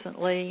interviewed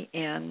recently,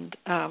 and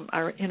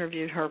I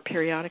interviewed her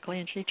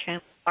periodically, and she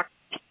channels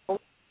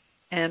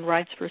and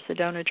writes for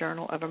Sedona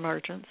Journal of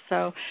Emergence.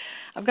 So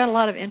I've got a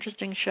lot of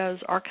interesting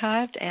shows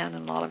archived and a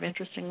lot of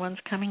interesting ones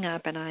coming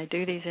up, and I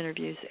do these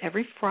interviews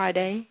every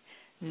Friday,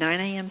 9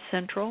 a.m.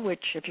 Central,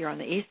 which if you're on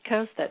the East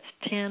Coast, that's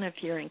 10.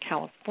 If you're in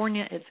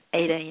California, it's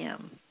 8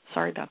 a.m.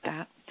 Sorry about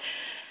that.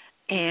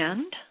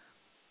 And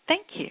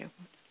thank you.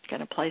 I'm going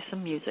to play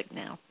some music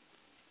now.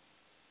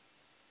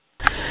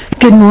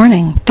 Good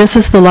morning. This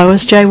is the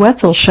Lois J.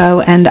 Wetzel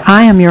Show, and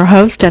I am your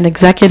host and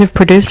executive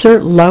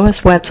producer, Lois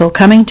Wetzel,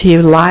 coming to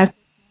you live.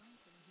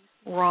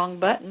 Wrong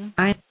button.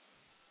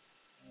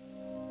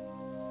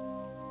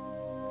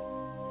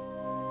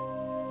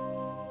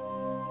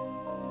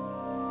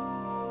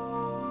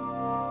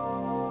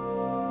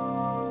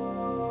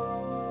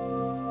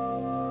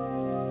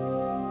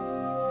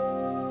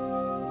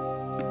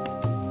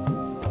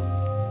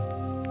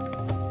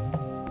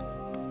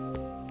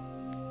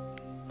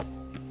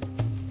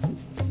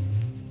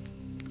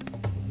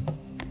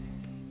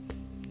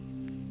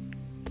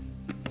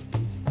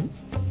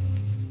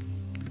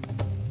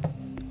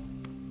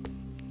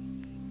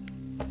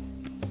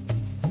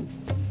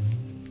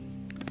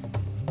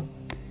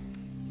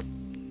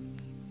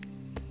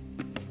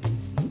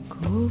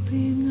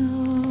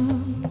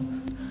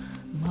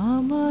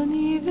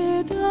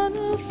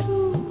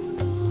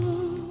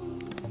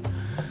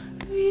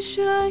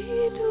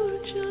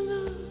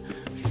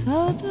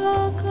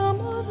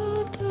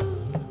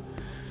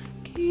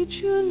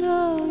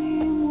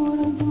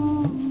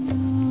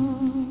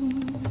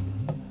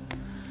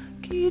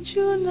 Ki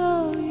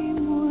Julai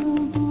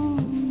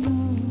Morguna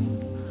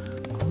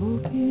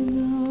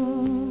Gopina